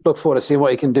 and look forward to seeing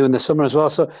what he can do in the summer as well.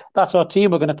 So that's our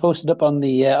team. We're going to post it up on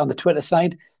the Twitter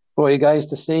side for you guys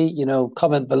to see.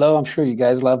 Comment below. I'm sure you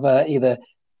guys will have either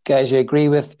guys you agree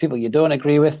with, people you don't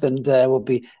agree with, and we'll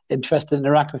be interested to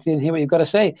interact with you and hear what you've got to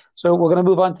say. So we're going to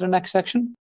move on to the next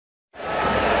section.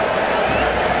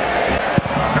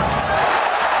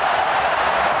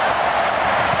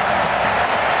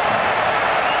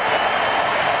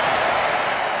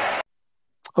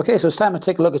 Okay, so it's time to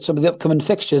take a look at some of the upcoming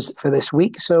fixtures for this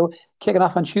week. So kicking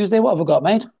off on Tuesday, what have we got,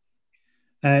 mate?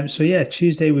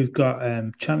 Tuesday we've got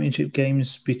championship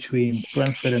games between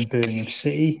Brentford and Birmingham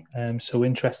City. So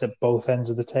interest at both ends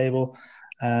of the table,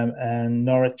 and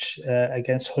Norwich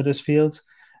against Huddersfield.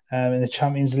 In the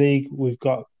Champions League, we've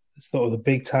got sort of the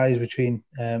big ties between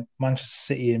Manchester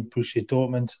City and Borussia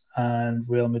Dortmund, and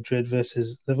Real Madrid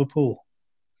versus Liverpool.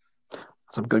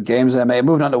 Some good games there, mate.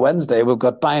 Moving on to Wednesday, we've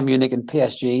got Bayern Munich and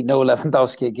PSG. No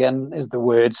Lewandowski again is the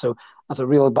word, so that's a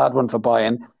real bad one for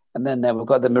Bayern. And then we've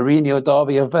got the Mourinho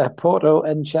derby of Porto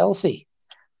and Chelsea.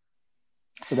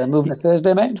 So then moving to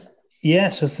Thursday, mate? Yeah,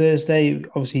 so Thursday,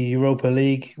 obviously Europa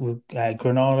League with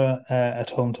Granada at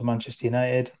home to Manchester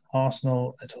United,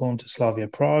 Arsenal at home to Slavia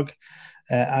Prague,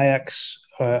 Ajax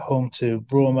home to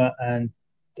Roma, and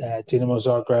Dinamo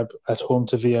Zagreb at home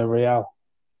to Villarreal.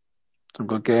 Some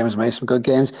good games, mate. Some good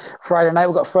games. Friday night,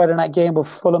 we've got a Friday night game with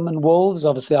Fulham and Wolves.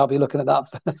 Obviously, I'll be looking at that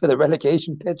for the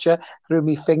relegation picture through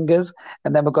me fingers.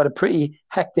 And then we've got a pretty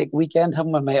hectic weekend,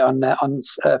 haven't we, mate,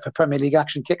 for Premier League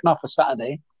action kicking off for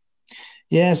Saturday.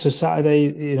 Yeah, so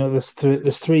Saturday,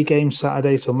 there's three games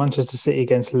Saturday. So Manchester City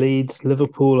against Leeds,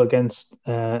 Liverpool against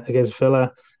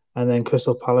Villa, and then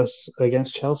Crystal Palace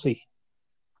against Chelsea.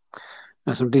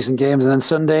 Some decent games. And then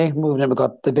Sunday, moving in, we've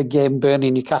got the big game,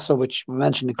 Burnley-Newcastle, which we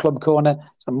mentioned in Club Corner.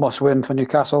 It's a must-win for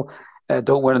Newcastle.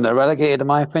 Don't win and they're relegated, in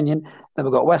my opinion. Then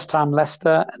we've got West Ham,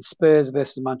 Leicester, and Spurs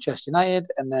versus Manchester United,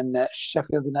 and then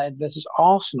Sheffield United versus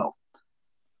Arsenal.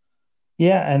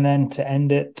 Yeah, and then to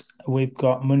end it, we've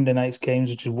got Monday night's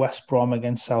games, which is West Brom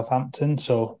against Southampton.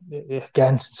 So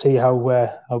again, see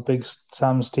how big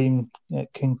Sam's team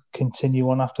can continue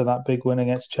on after that big win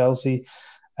against Chelsea.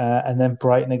 And then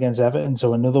Brighton against Everton,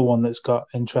 so another one that's got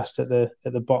interest at the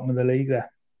bottom of the league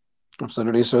there.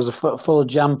 Absolutely. So it's a full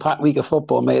jam-packed week of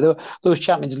football, mate. Those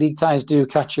Champions League ties do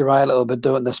catch your eye a little bit,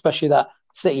 don't they? Especially that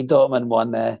City Dortmund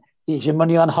one there. Is your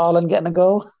money on Haaland getting a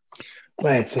goal?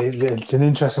 Well, it's an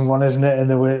interesting one, isn't it? And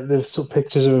there's some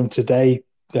pictures of him today,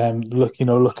 looking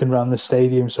around the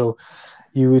stadium. So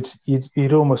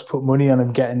you'd almost put money on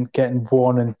him getting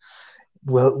one. And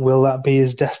will that be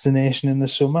his destination in the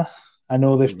summer? I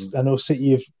know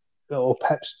City have, or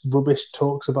Pep's rubbish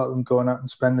talks about them going out and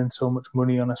spending so much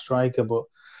money on a striker, but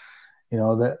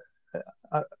that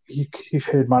you've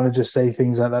heard managers say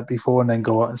things like that before and then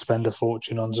go out and spend a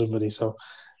fortune on somebody. So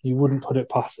you wouldn't put it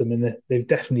past them, and they've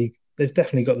definitely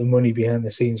got the money behind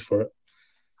the scenes for it.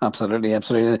 Absolutely.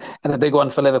 And a big one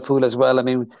for Liverpool as well. I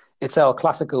mean, it's El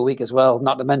Clasico week as well,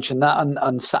 not to mention that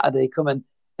on Saturday coming.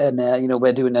 And,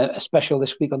 we're doing a special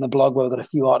this week on the blog where we've got a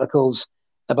few articles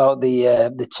about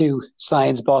the two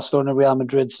sides, Barcelona, Real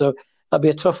Madrid. So that'll be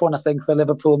a tough one, I think, for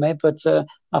Liverpool, mate. But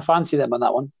I fancy them on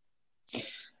that one.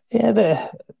 Yeah,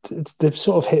 they've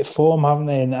sort of hit form, haven't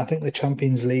they? And I think the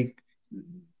Champions League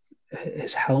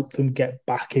has helped them get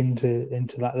back into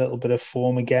that little bit of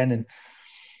form again. And,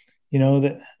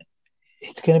 that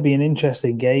it's going to be an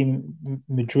interesting game.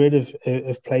 Madrid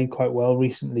have played quite well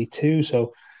recently too.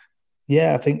 So,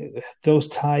 yeah, I think those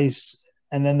ties,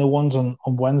 and then the ones on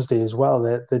Wednesday as well,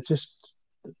 they're just,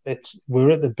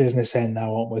 we're at the business end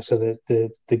now, aren't we? So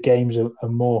the games are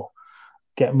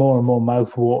get more and more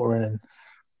mouth watering, and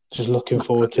just looking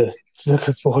forward to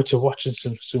watching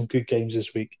some good games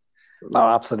this week. Oh,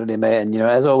 absolutely, mate. And,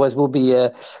 as always, we'll be,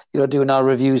 doing our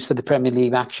reviews for the Premier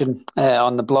League action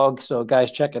on the blog. So,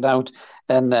 guys, check it out.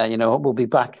 And, we'll be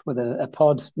back with a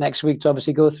pod next week to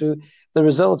obviously go through the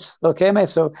results. Okay, mate.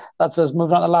 So that's us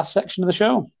moving on to the last section of the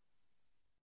show.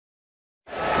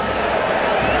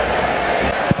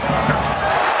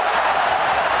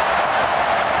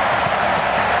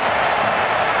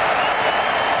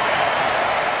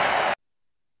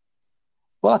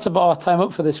 Well, that's about our time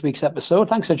up for this week's episode.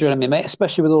 Thanks for joining me, mate,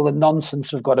 especially with all the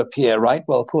nonsense we've got up here, right?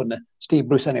 Well, according to Steve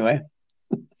Bruce, anyway.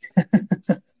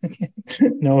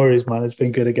 No worries, man. It's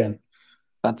been good again.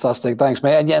 Fantastic. Thanks,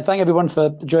 mate. And yeah, thank everyone for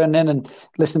joining in and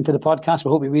listening to the podcast. We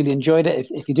hope you really enjoyed it.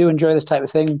 If you do enjoy this type of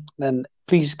thing, then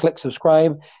please click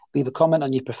subscribe, leave a comment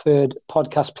on your preferred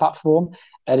podcast platform.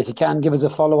 And if you can, give us a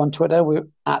follow on Twitter. We're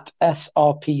at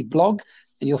SRPblog.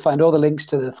 And you'll find all the links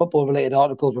to the football-related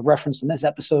articles we've referenced in this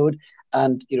episode,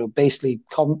 and basically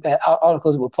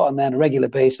articles that we'll put on there on a regular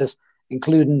basis,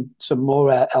 including some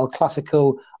more El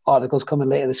Clasico articles coming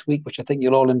later this week, which I think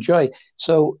you'll all enjoy.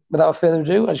 So, without further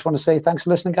ado, I just want to say thanks for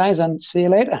listening, guys, and see you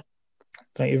later.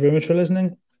 Thank you very much for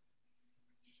listening.